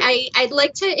I'd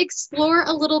like to explore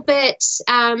a little bit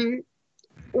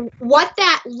what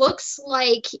that looks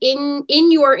like in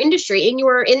your industry, in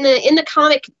the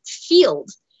comic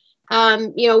field.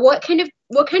 What kind of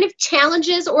what kind of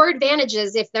challenges or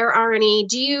advantages, if there are any,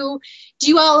 do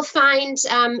you all find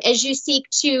as you seek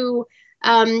to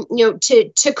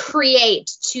to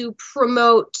create, to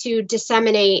promote, to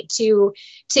disseminate, to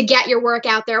get your work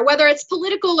out there, whether it's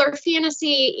political or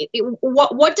fantasy?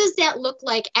 What does that look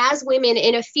like as women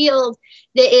in a field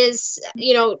that is,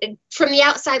 from the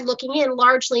outside looking in,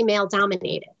 largely male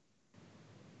dominated?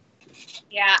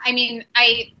 Yeah, I mean,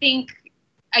 I think,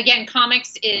 again,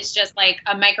 comics is just like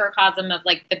a microcosm of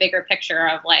like the bigger picture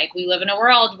of like, we live in a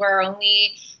world where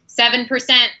only 7%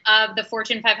 of the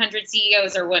Fortune 500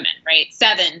 CEOs are women, right?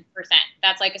 7%.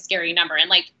 That's like a scary number. And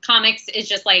like comics is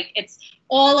just like, it's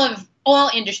all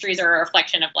industries are a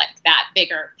reflection of like that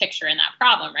bigger picture and that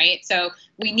problem, right? So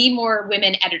we need more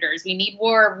women editors. We need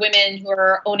more women who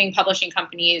are owning publishing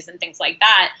companies and things like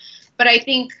that. But I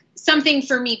think something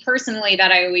for me personally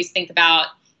that I always think about,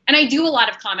 and I do a lot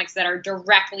of comics that are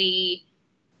directly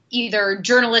either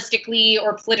journalistically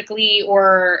or politically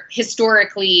or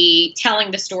historically telling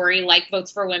the story, like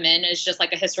Votes for Women is just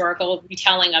like a historical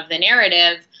retelling of the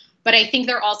narrative. But I think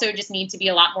there also just need to be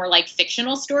a lot more like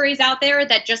fictional stories out there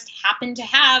that just happen to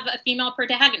have a female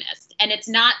protagonist. And it's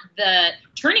not the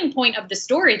turning point of the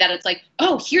story that it's like,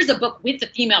 oh, here's a book with the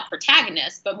female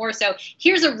protagonist, but more so,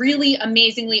 here's a really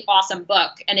amazingly awesome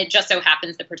book, and it just so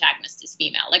happens the protagonist is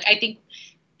female. Like, I think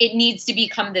it needs to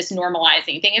become this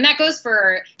normalizing thing. And that goes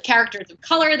for characters of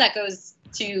color, that goes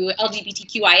to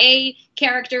LGBTQIA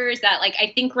characters, that like,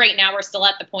 I think right now we're still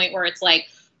at the point where it's like,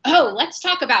 oh, let's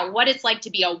talk about what it's like to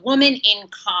be a woman in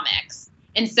comics,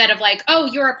 instead of like, oh,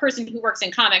 you're a person who works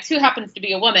in comics who happens to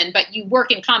be a woman, but you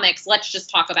work in comics, let's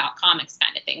just talk about comics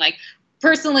kind of thing. Like,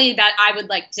 personally, that I would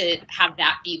like to have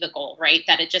that be the goal, right?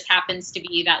 That it just happens to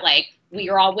be that like, we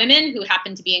are all women who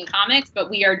happen to be in comics, but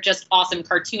we are just awesome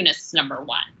cartoonists, number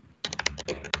one.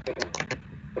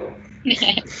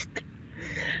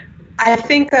 I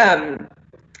think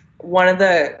one of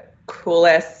the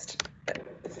coolest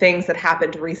things that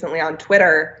happened recently on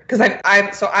Twitter, because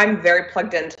I'm very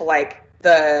plugged into like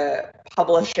the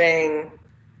publishing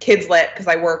kids lit, because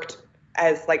I worked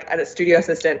as like a studio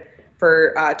assistant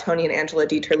for Tony and Angela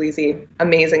DiTerlizzi,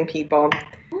 amazing people.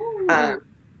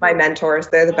 My mentors,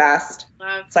 they're the best.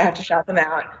 So I have to shout them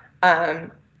out.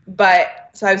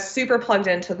 But so I was super plugged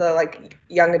into the like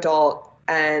young adult,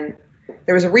 and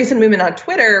there was a recent movement on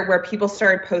Twitter where people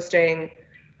started posting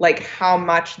like how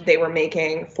much they were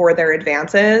making for their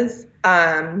advances.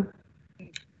 And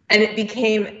it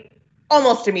became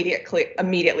almost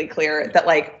immediately clear that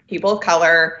like people of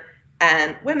color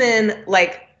and women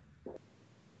like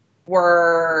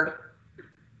were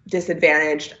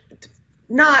disadvantaged.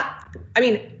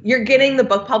 You're getting the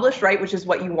book published, right, which is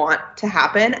what you want to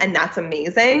happen, and that's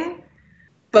amazing.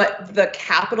 But the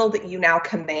capital that you now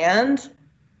command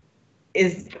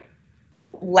is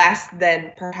less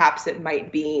than perhaps it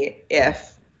might be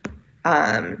if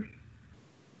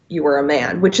you were a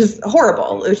man, which is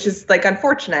horrible, which is like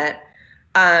unfortunate.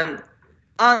 On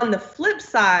the flip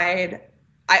side,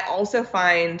 I also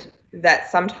find that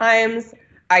sometimes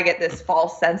I get this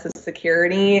false sense of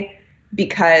security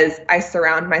because I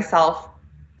surround myself,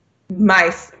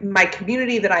 my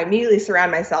community that I immediately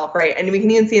surround myself, right? And we can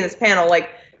even see in this panel, like,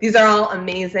 these are all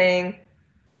amazing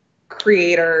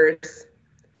creators.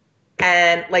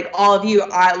 And like all of you,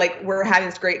 we're having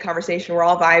this great conversation. We're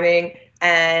all vibing.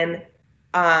 And,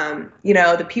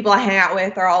 the people I hang out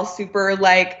with are all super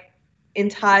like in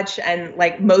touch. And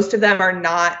like most of them are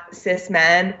not cis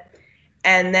men.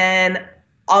 And then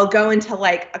I'll go into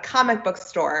like a comic book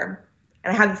store.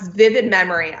 And I have this vivid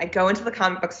memory. I go into the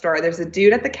comic book store. There's a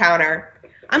dude at the counter.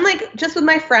 I'm like just with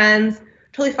my friends,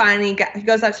 totally fine. And he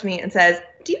goes up to me and says,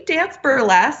 "Do you dance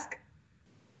burlesque?"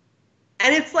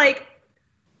 And it's like,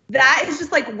 that is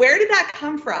just like, where did that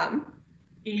come from?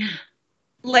 Yeah.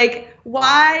 Like,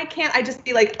 why can't I just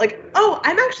be like, oh,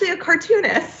 I'm actually a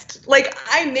cartoonist. Like,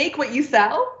 I make what you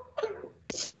sell.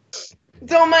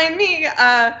 Don't mind me.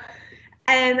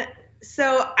 And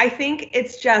so I think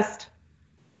it's just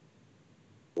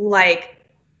like,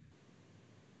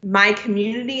 my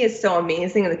community is so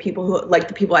amazing, and the people who like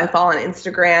the people I follow on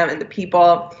Instagram and the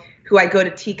people who I go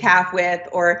to TCAF with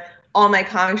or all my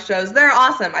comic shows, they're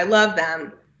awesome. I love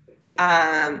them.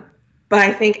 But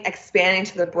I think expanding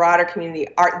to the broader community,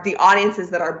 the audiences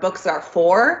that our books are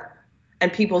for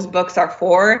and people's books are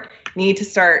for, need to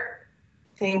start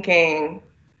thinking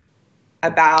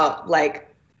about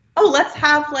like, oh, let's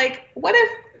have like, what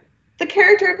if the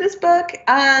character of this book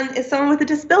is someone with a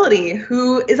disability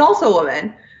who is also a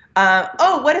woman?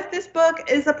 Oh, what if this book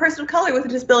is a person of color with a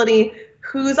disability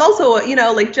who's also,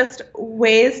 like just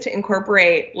ways to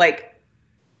incorporate like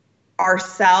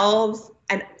ourselves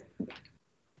and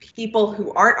people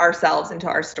who aren't ourselves into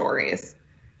our stories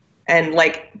and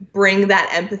like bring that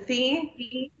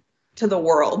empathy to the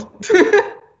world.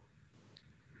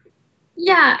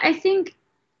 Yeah, I think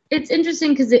it's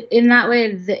interesting because in that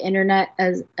way, the internet,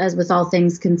 as with all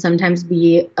things, can sometimes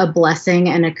be a blessing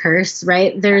and a curse,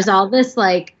 right? There's all this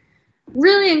like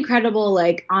really incredible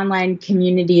like online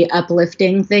community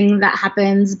uplifting thing that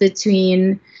happens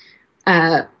between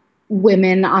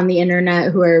women on the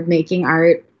internet who are making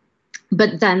art.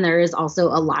 But then there is also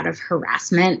a lot of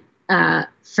harassment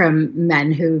from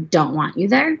men who don't want you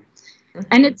there.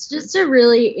 And it's just a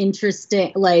really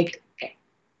interesting, like,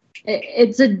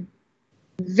 it's a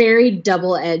very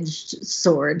double-edged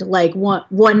sword. Like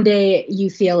one day you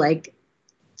feel like,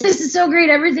 this is so great,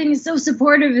 everything is so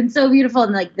supportive and so beautiful.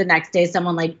 And like the next day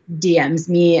someone like DMs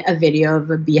me a video of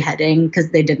a beheading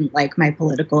because they didn't like my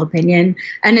political opinion.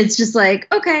 And it's just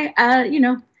like, okay, you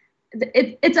know,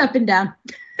 it's up and down.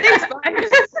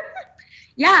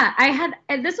 Yeah,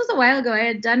 this was a while ago. I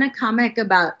had done a comic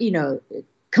about, you know,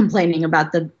 complaining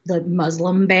about the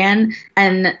Muslim ban,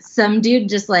 and some dude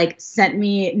just like sent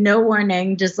me, no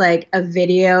warning, just like a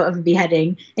video of a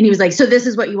beheading, and he was like, so this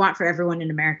is what you want for everyone in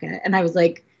America. And I was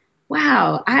like,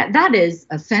 wow, that is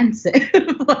offensive.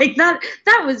 Like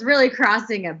that was really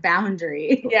crossing a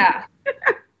boundary. Yeah.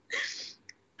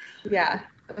 Yeah.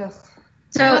 Ugh.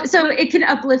 So it can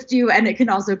uplift you and it can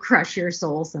also crush your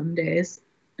soul some days.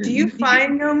 Do you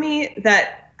find, Nomi,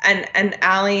 that and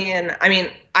Allie, and I mean,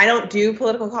 I don't do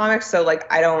political comics, so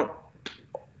like I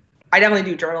definitely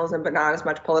do journalism, but not as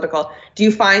much political. Do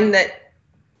you find that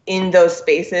in those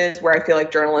spaces where I feel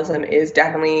like journalism is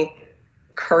definitely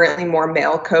currently more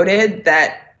male coded,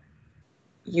 that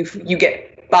you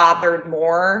get bothered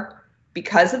more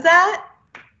because of that?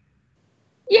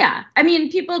 Yeah, I mean,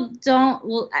 people don't.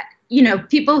 Well, you know,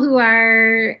 people who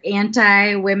are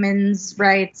anti-women's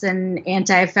rights and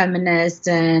anti-feminist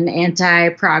and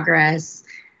anti-progress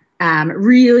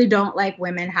really don't like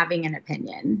women having an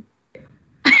opinion.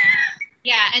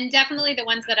 Yeah, and definitely the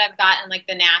ones that I've gotten like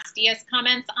the nastiest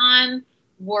comments on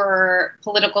were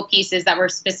political pieces that were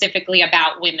specifically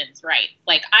about women's rights.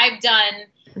 Like I've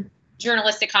done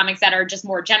journalistic comics that are just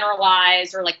more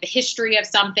generalized or like the history of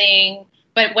something.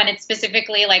 But when it's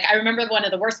specifically like, I remember one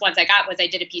of the worst ones I got was I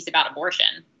did a piece about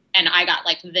abortion, and I got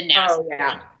like the nasty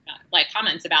like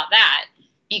comments about that,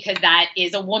 because that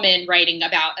is a woman writing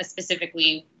about a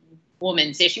specifically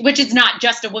woman's issue, which is not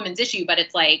just a woman's issue, but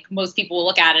it's like most people will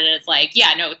look at it and it's like,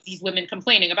 yeah, no, it's these women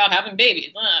complaining about having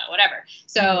babies, whatever.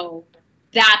 So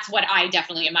that's what I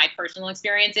definitely, in my personal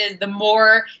experience, is the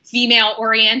more female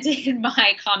oriented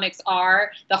my comics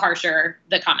are, the harsher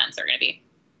the comments are going to be.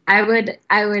 I would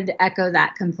echo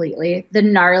that completely. The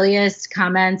gnarliest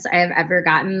comments I have ever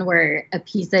gotten were a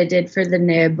piece I did for the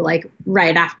Nib, like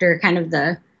right after kind of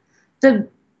the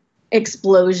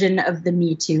explosion of the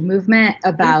Me Too movement,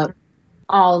 about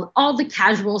all the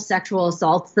casual sexual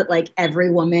assaults that like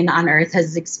every woman on earth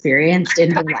has experienced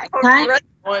in her lifetime.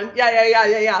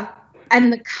 Yeah.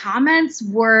 And the comments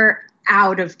were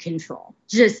out of control,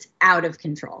 just out of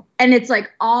control. And it's like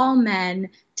all men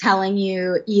telling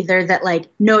you either that like,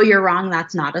 no, you're wrong,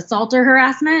 that's not assault or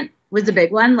harassment, was a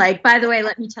big one. Like, by the way,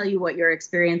 let me tell you what your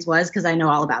experience was, because I know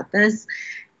all about this.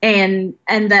 And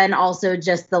then also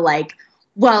just the like,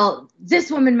 well,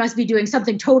 this woman must be doing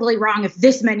something totally wrong if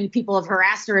this many people have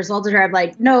harassed or assaulted her. I'm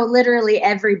like, no, literally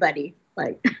everybody.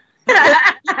 Like,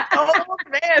 oh,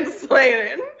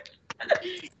 mansplaining.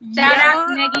 Shout out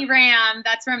to Meggie Ram.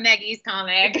 That's from Maggie's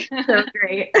comic. So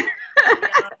great.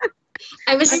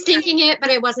 I was thinking it, but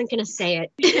I wasn't going to say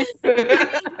it.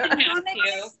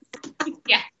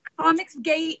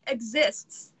 Comicsgate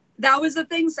exists. That was a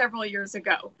thing several years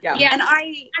ago. Yeah. And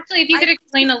actually, if you could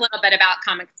explain a little bit about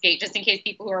Comicsgate, just in case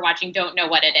people who are watching don't know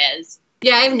what it is.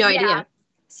 Yeah, I have no idea.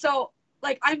 So,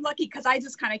 like, I'm lucky because I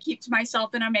just kind of keep to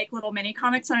myself, and I make little mini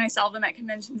comics and I sell them at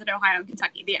conventions in Ohio and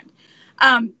Kentucky. The end.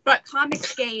 But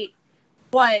Comicsgate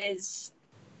was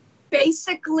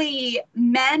basically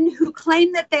men who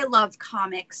claim that they love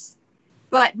comics,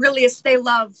 but really they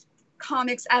love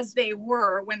comics as they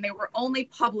were when they were only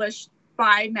published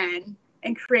by men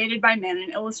and created by men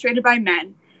and illustrated by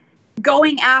men,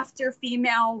 going after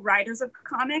female writers of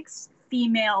comics,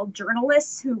 female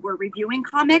journalists who were reviewing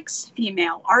comics,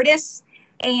 female artists,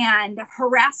 and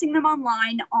harassing them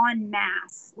online en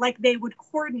masse. Like they would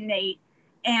coordinate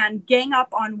and gang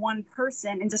up on one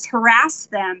person and just harass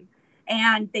them.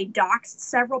 And they doxed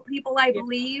several people, I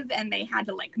believe, and they had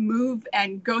to like move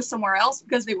and go somewhere else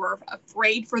because they were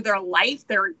afraid for their life.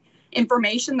 Their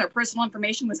information, their personal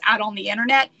information was out on the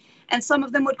internet. And some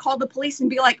of them would call the police and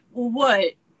be like, well,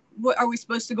 what are we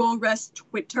supposed to go arrest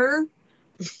Twitter?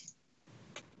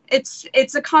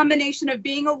 It's a combination of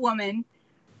being a woman,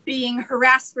 being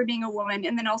harassed for being a woman,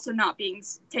 and then also not being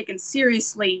taken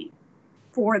seriously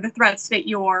for the threats that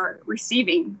you're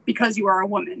receiving because you are a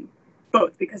woman,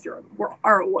 both because you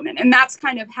are a woman. And that's the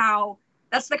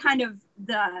kind of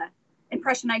the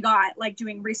impression I got, like,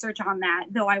 doing research on that,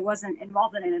 though I wasn't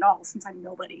involved in it at all since I'm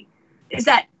nobody. Does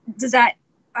that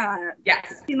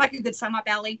seem like a good sum up,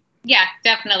 Allie? Yeah,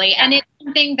 definitely. And it's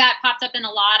something that pops up in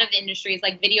a lot of industries,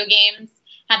 like video games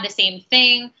have the same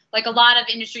thing. Like, a lot of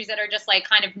industries that are just like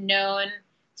kind of known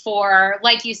for,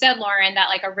 like you said, Lauren, that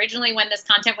like originally when this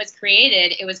content was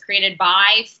created, it was created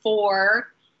by,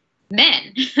 for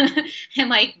men and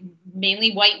like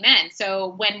mainly white men.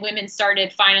 So when women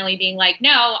started finally being like,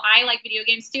 no, I like video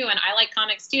games too, and I like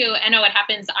comics too, and oh, it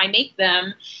happens I make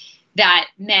them, that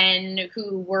men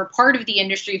who were part of the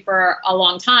industry for a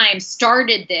long time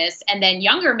started this, and then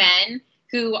younger men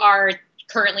who are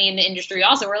currently in the industry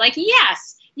also were like,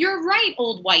 yes, you're right,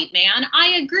 old white man,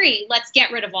 I agree. Let's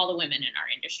get rid of all the women in our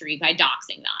industry by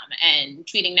doxing them and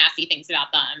tweeting nasty things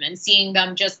about them and seeing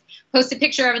them just post a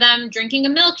picture of them drinking a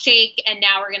milkshake, and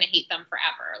now we're going to hate them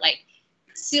forever. Like,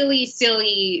 silly,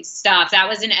 silly stuff. That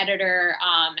was an editor,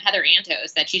 Heather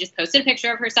Antos, that she just posted a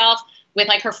picture of herself with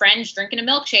like her friends drinking a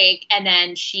milkshake, and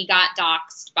then she got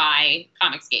doxed by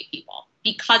Comicsgate people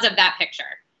because of that picture.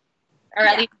 Or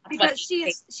at least because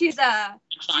she's a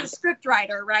script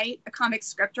writer, right? A comic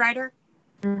script writer.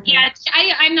 Mm-hmm. Yeah,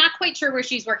 I'm not quite sure where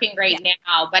she's working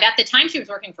now, but at the time she was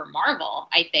working for Marvel,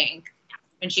 I think,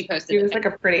 when she posted. She was like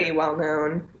a pretty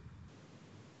well-known.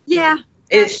 Yeah.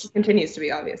 She continues to be,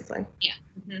 obviously. Yeah.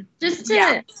 Mm-hmm. Just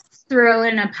to throw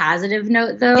in a positive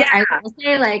note, though, I will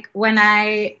say, like, when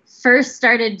I first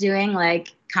started doing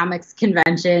like comics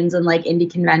conventions and like indie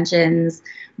conventions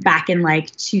back in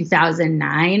like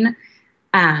 2009,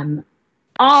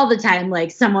 all the time, like,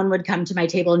 someone would come to my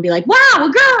table and be like, wow, a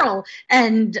girl,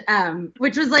 and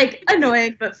which was like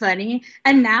annoying but funny.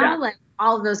 And now like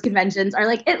all of those conventions are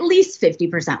like at least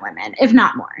 50% women, if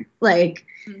not more. Like,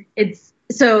 it's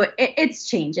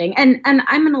changing. And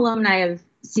I'm an alumni of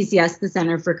CCS, the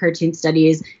Center for Cartoon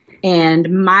Studies,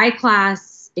 and my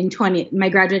class my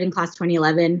graduating class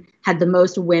 2011 had the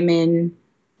most women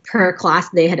per class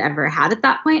they had ever had at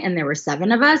that point, and there were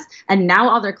 7 of us, and now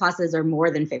all their classes are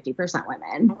more than 50%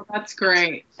 women. Oh, that's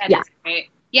great. That's great.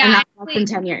 Yeah, and that's less than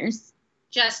 10 years.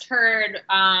 Just heard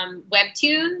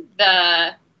Webtoon,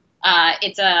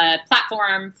 it's a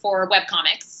platform for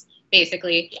webcomics,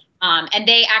 basically, and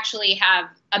they actually have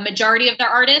a majority of their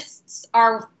artists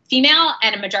are female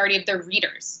and a majority of their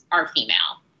readers are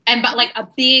female, but like a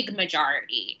big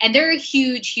majority, and they're a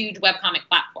huge webcomic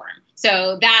platform.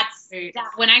 So that's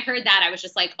when I heard that, I was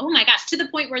just like, oh my gosh, to the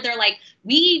point where they're like,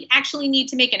 we actually need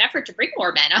to make an effort to bring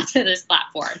more men onto this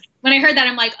platform. When I heard that,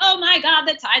 I'm like, oh my God,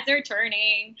 the tides are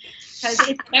turning. Because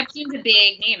Webtoon's a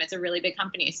big name. It's a really big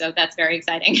company. So that's very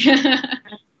exciting.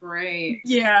 Great.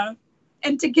 Yeah.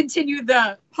 And to continue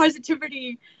the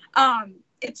positivity,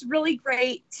 it's really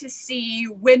great to see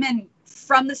women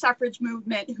from the suffrage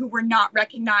movement who were not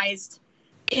recognized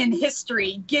in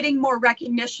history getting more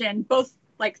recognition, both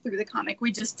like through the comic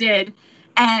we just did,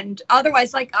 and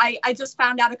otherwise. Like, I just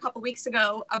found out a couple weeks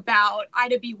ago about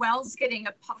Ida B. Wells getting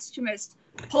a posthumous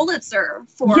Pulitzer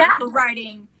for her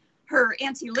writing, her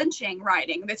anti-lynching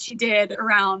writing that she did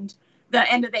around the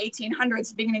end of the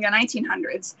 1800s, beginning of the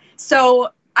 1900s. So,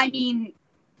 I mean,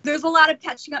 there's a lot of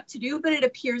catching up to do, but it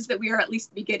appears that we are at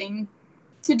least beginning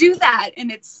to do that,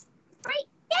 and it's great.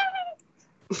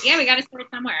 Yay! Yeah, we got to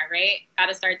start somewhere, right? Got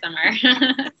to start somewhere.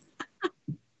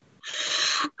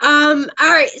 All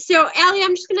right, so Allie,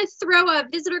 I'm just going to throw a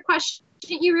visitor question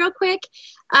at you real quick.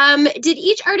 Did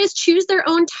each artist choose their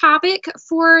own topic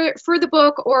for the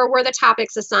book, or were the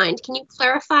topics assigned? Can you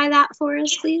clarify that for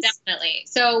us, please? Definitely.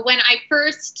 So when I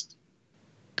first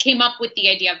came up with the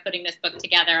idea of putting this book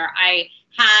together, I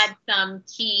had some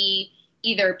key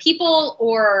either people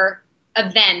or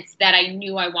events that I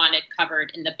knew I wanted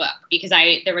covered in the book, because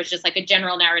there was just like a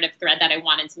general narrative thread that I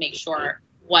wanted to make sure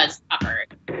was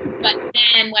covered. But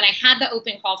then when I had the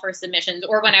open call for submissions,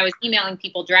 or when I was emailing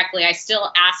people directly, I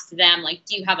still asked them, like,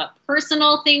 do you have a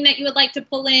personal thing that you would like to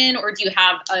pull in, or do you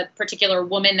have a particular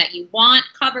woman that you want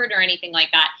covered, or anything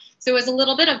like that? So it was a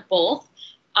little bit of both.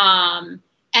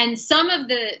 And some of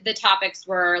the topics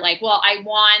were like, well, I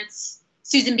want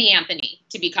Susan B. Anthony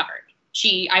to be covered.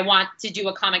 I want to do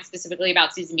a comic specifically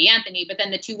about Susan B. Anthony, but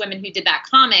then the 2 women who did that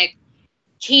comic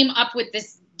came up with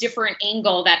this different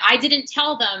angle that I didn't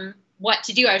tell them what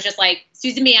to do. I was just like,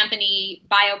 Susan B. Anthony,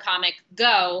 bio comic,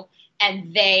 go.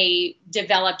 And they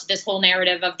developed this whole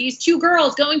narrative of these two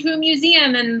girls going to a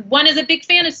museum, and one is a big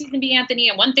fan of Susan B. Anthony,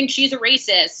 and one thinks she's a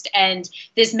racist. And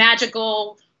this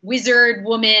magical wizard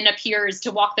woman appears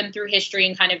to walk them through history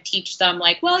and kind of teach them,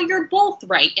 like, well, you're both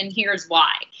right, and here's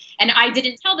why. And I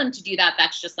didn't tell them to do that.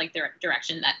 That's just like the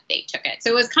direction that they took it. So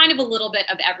it was kind of a little bit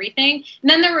of everything. And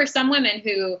then there were some women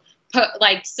who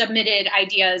submitted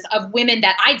ideas of women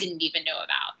that I didn't even know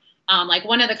about. Like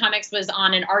one of the comics was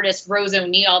on an artist, Rose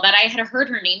O'Neill, that I had heard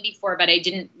her name before, but I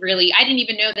didn't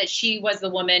even know that she was the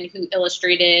woman wwho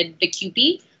illustrated the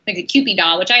Cupid, like the Cupid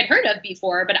doll, which I had heard of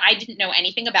before, but I didn't know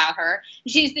anything about her.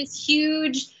 She's this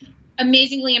huge,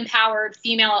 amazingly empowered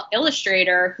female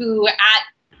illustrator who at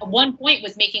one point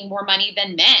was making more money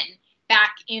than men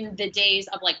back in the days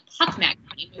of like Puck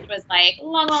magazine, which was like a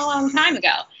long, long, long time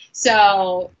ago.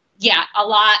 So yeah, a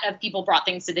lot of people brought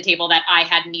things to the table that I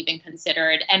hadn't even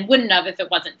considered and wouldn't have if it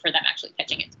wasn't for them actually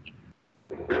pitching it to me.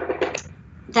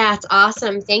 That's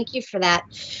awesome. Thank you for that.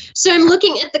 So I'm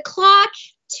looking at the clock,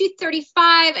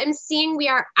 2:35. I'm seeing we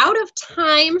are out of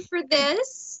time for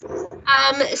this.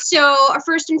 So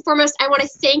first and foremost, I want to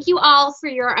thank you all for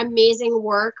your amazing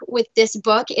work with this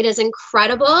book. It is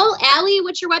incredible. Allie,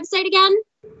 what's your website again?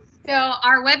 So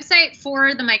our website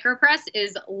for the micropress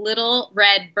is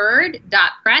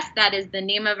littleredbird.press. That is the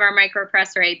name of our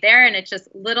micropress right there. And it's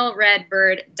just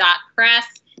littleredbird.press.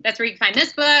 That's where you can find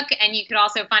this book. And you could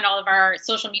also find all of our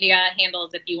social media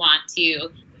handles if you want to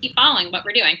keep following what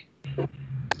we're doing.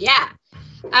 Yeah.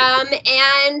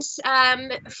 And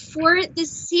for the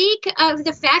sake of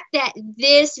the fact that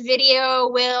this video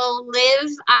will live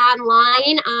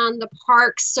online on the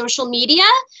park's social media,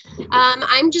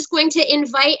 I'm just going to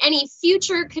invite any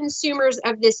future consumers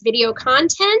of this video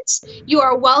content. You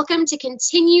are welcome to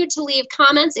continue to leave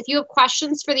comments. If you have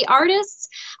questions for the artists,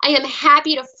 I am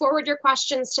happy to forward your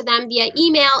questions to them via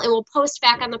email, and we'll post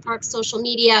back on the park's social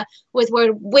media with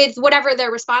whatever their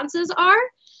responses are.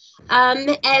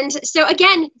 And so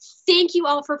again, thank you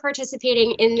all for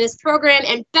participating in this program,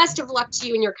 and best of luck to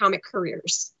you in your comic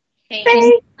careers. Thank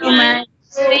you so much.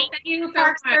 Thank you,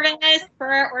 Park Service,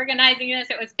 for organizing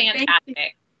this. It was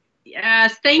fantastic.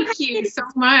 Yes, thank you so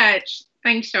much.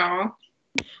 Thanks, y'all.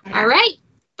 All right.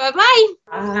 Bye-bye.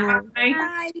 Bye.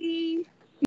 Bye.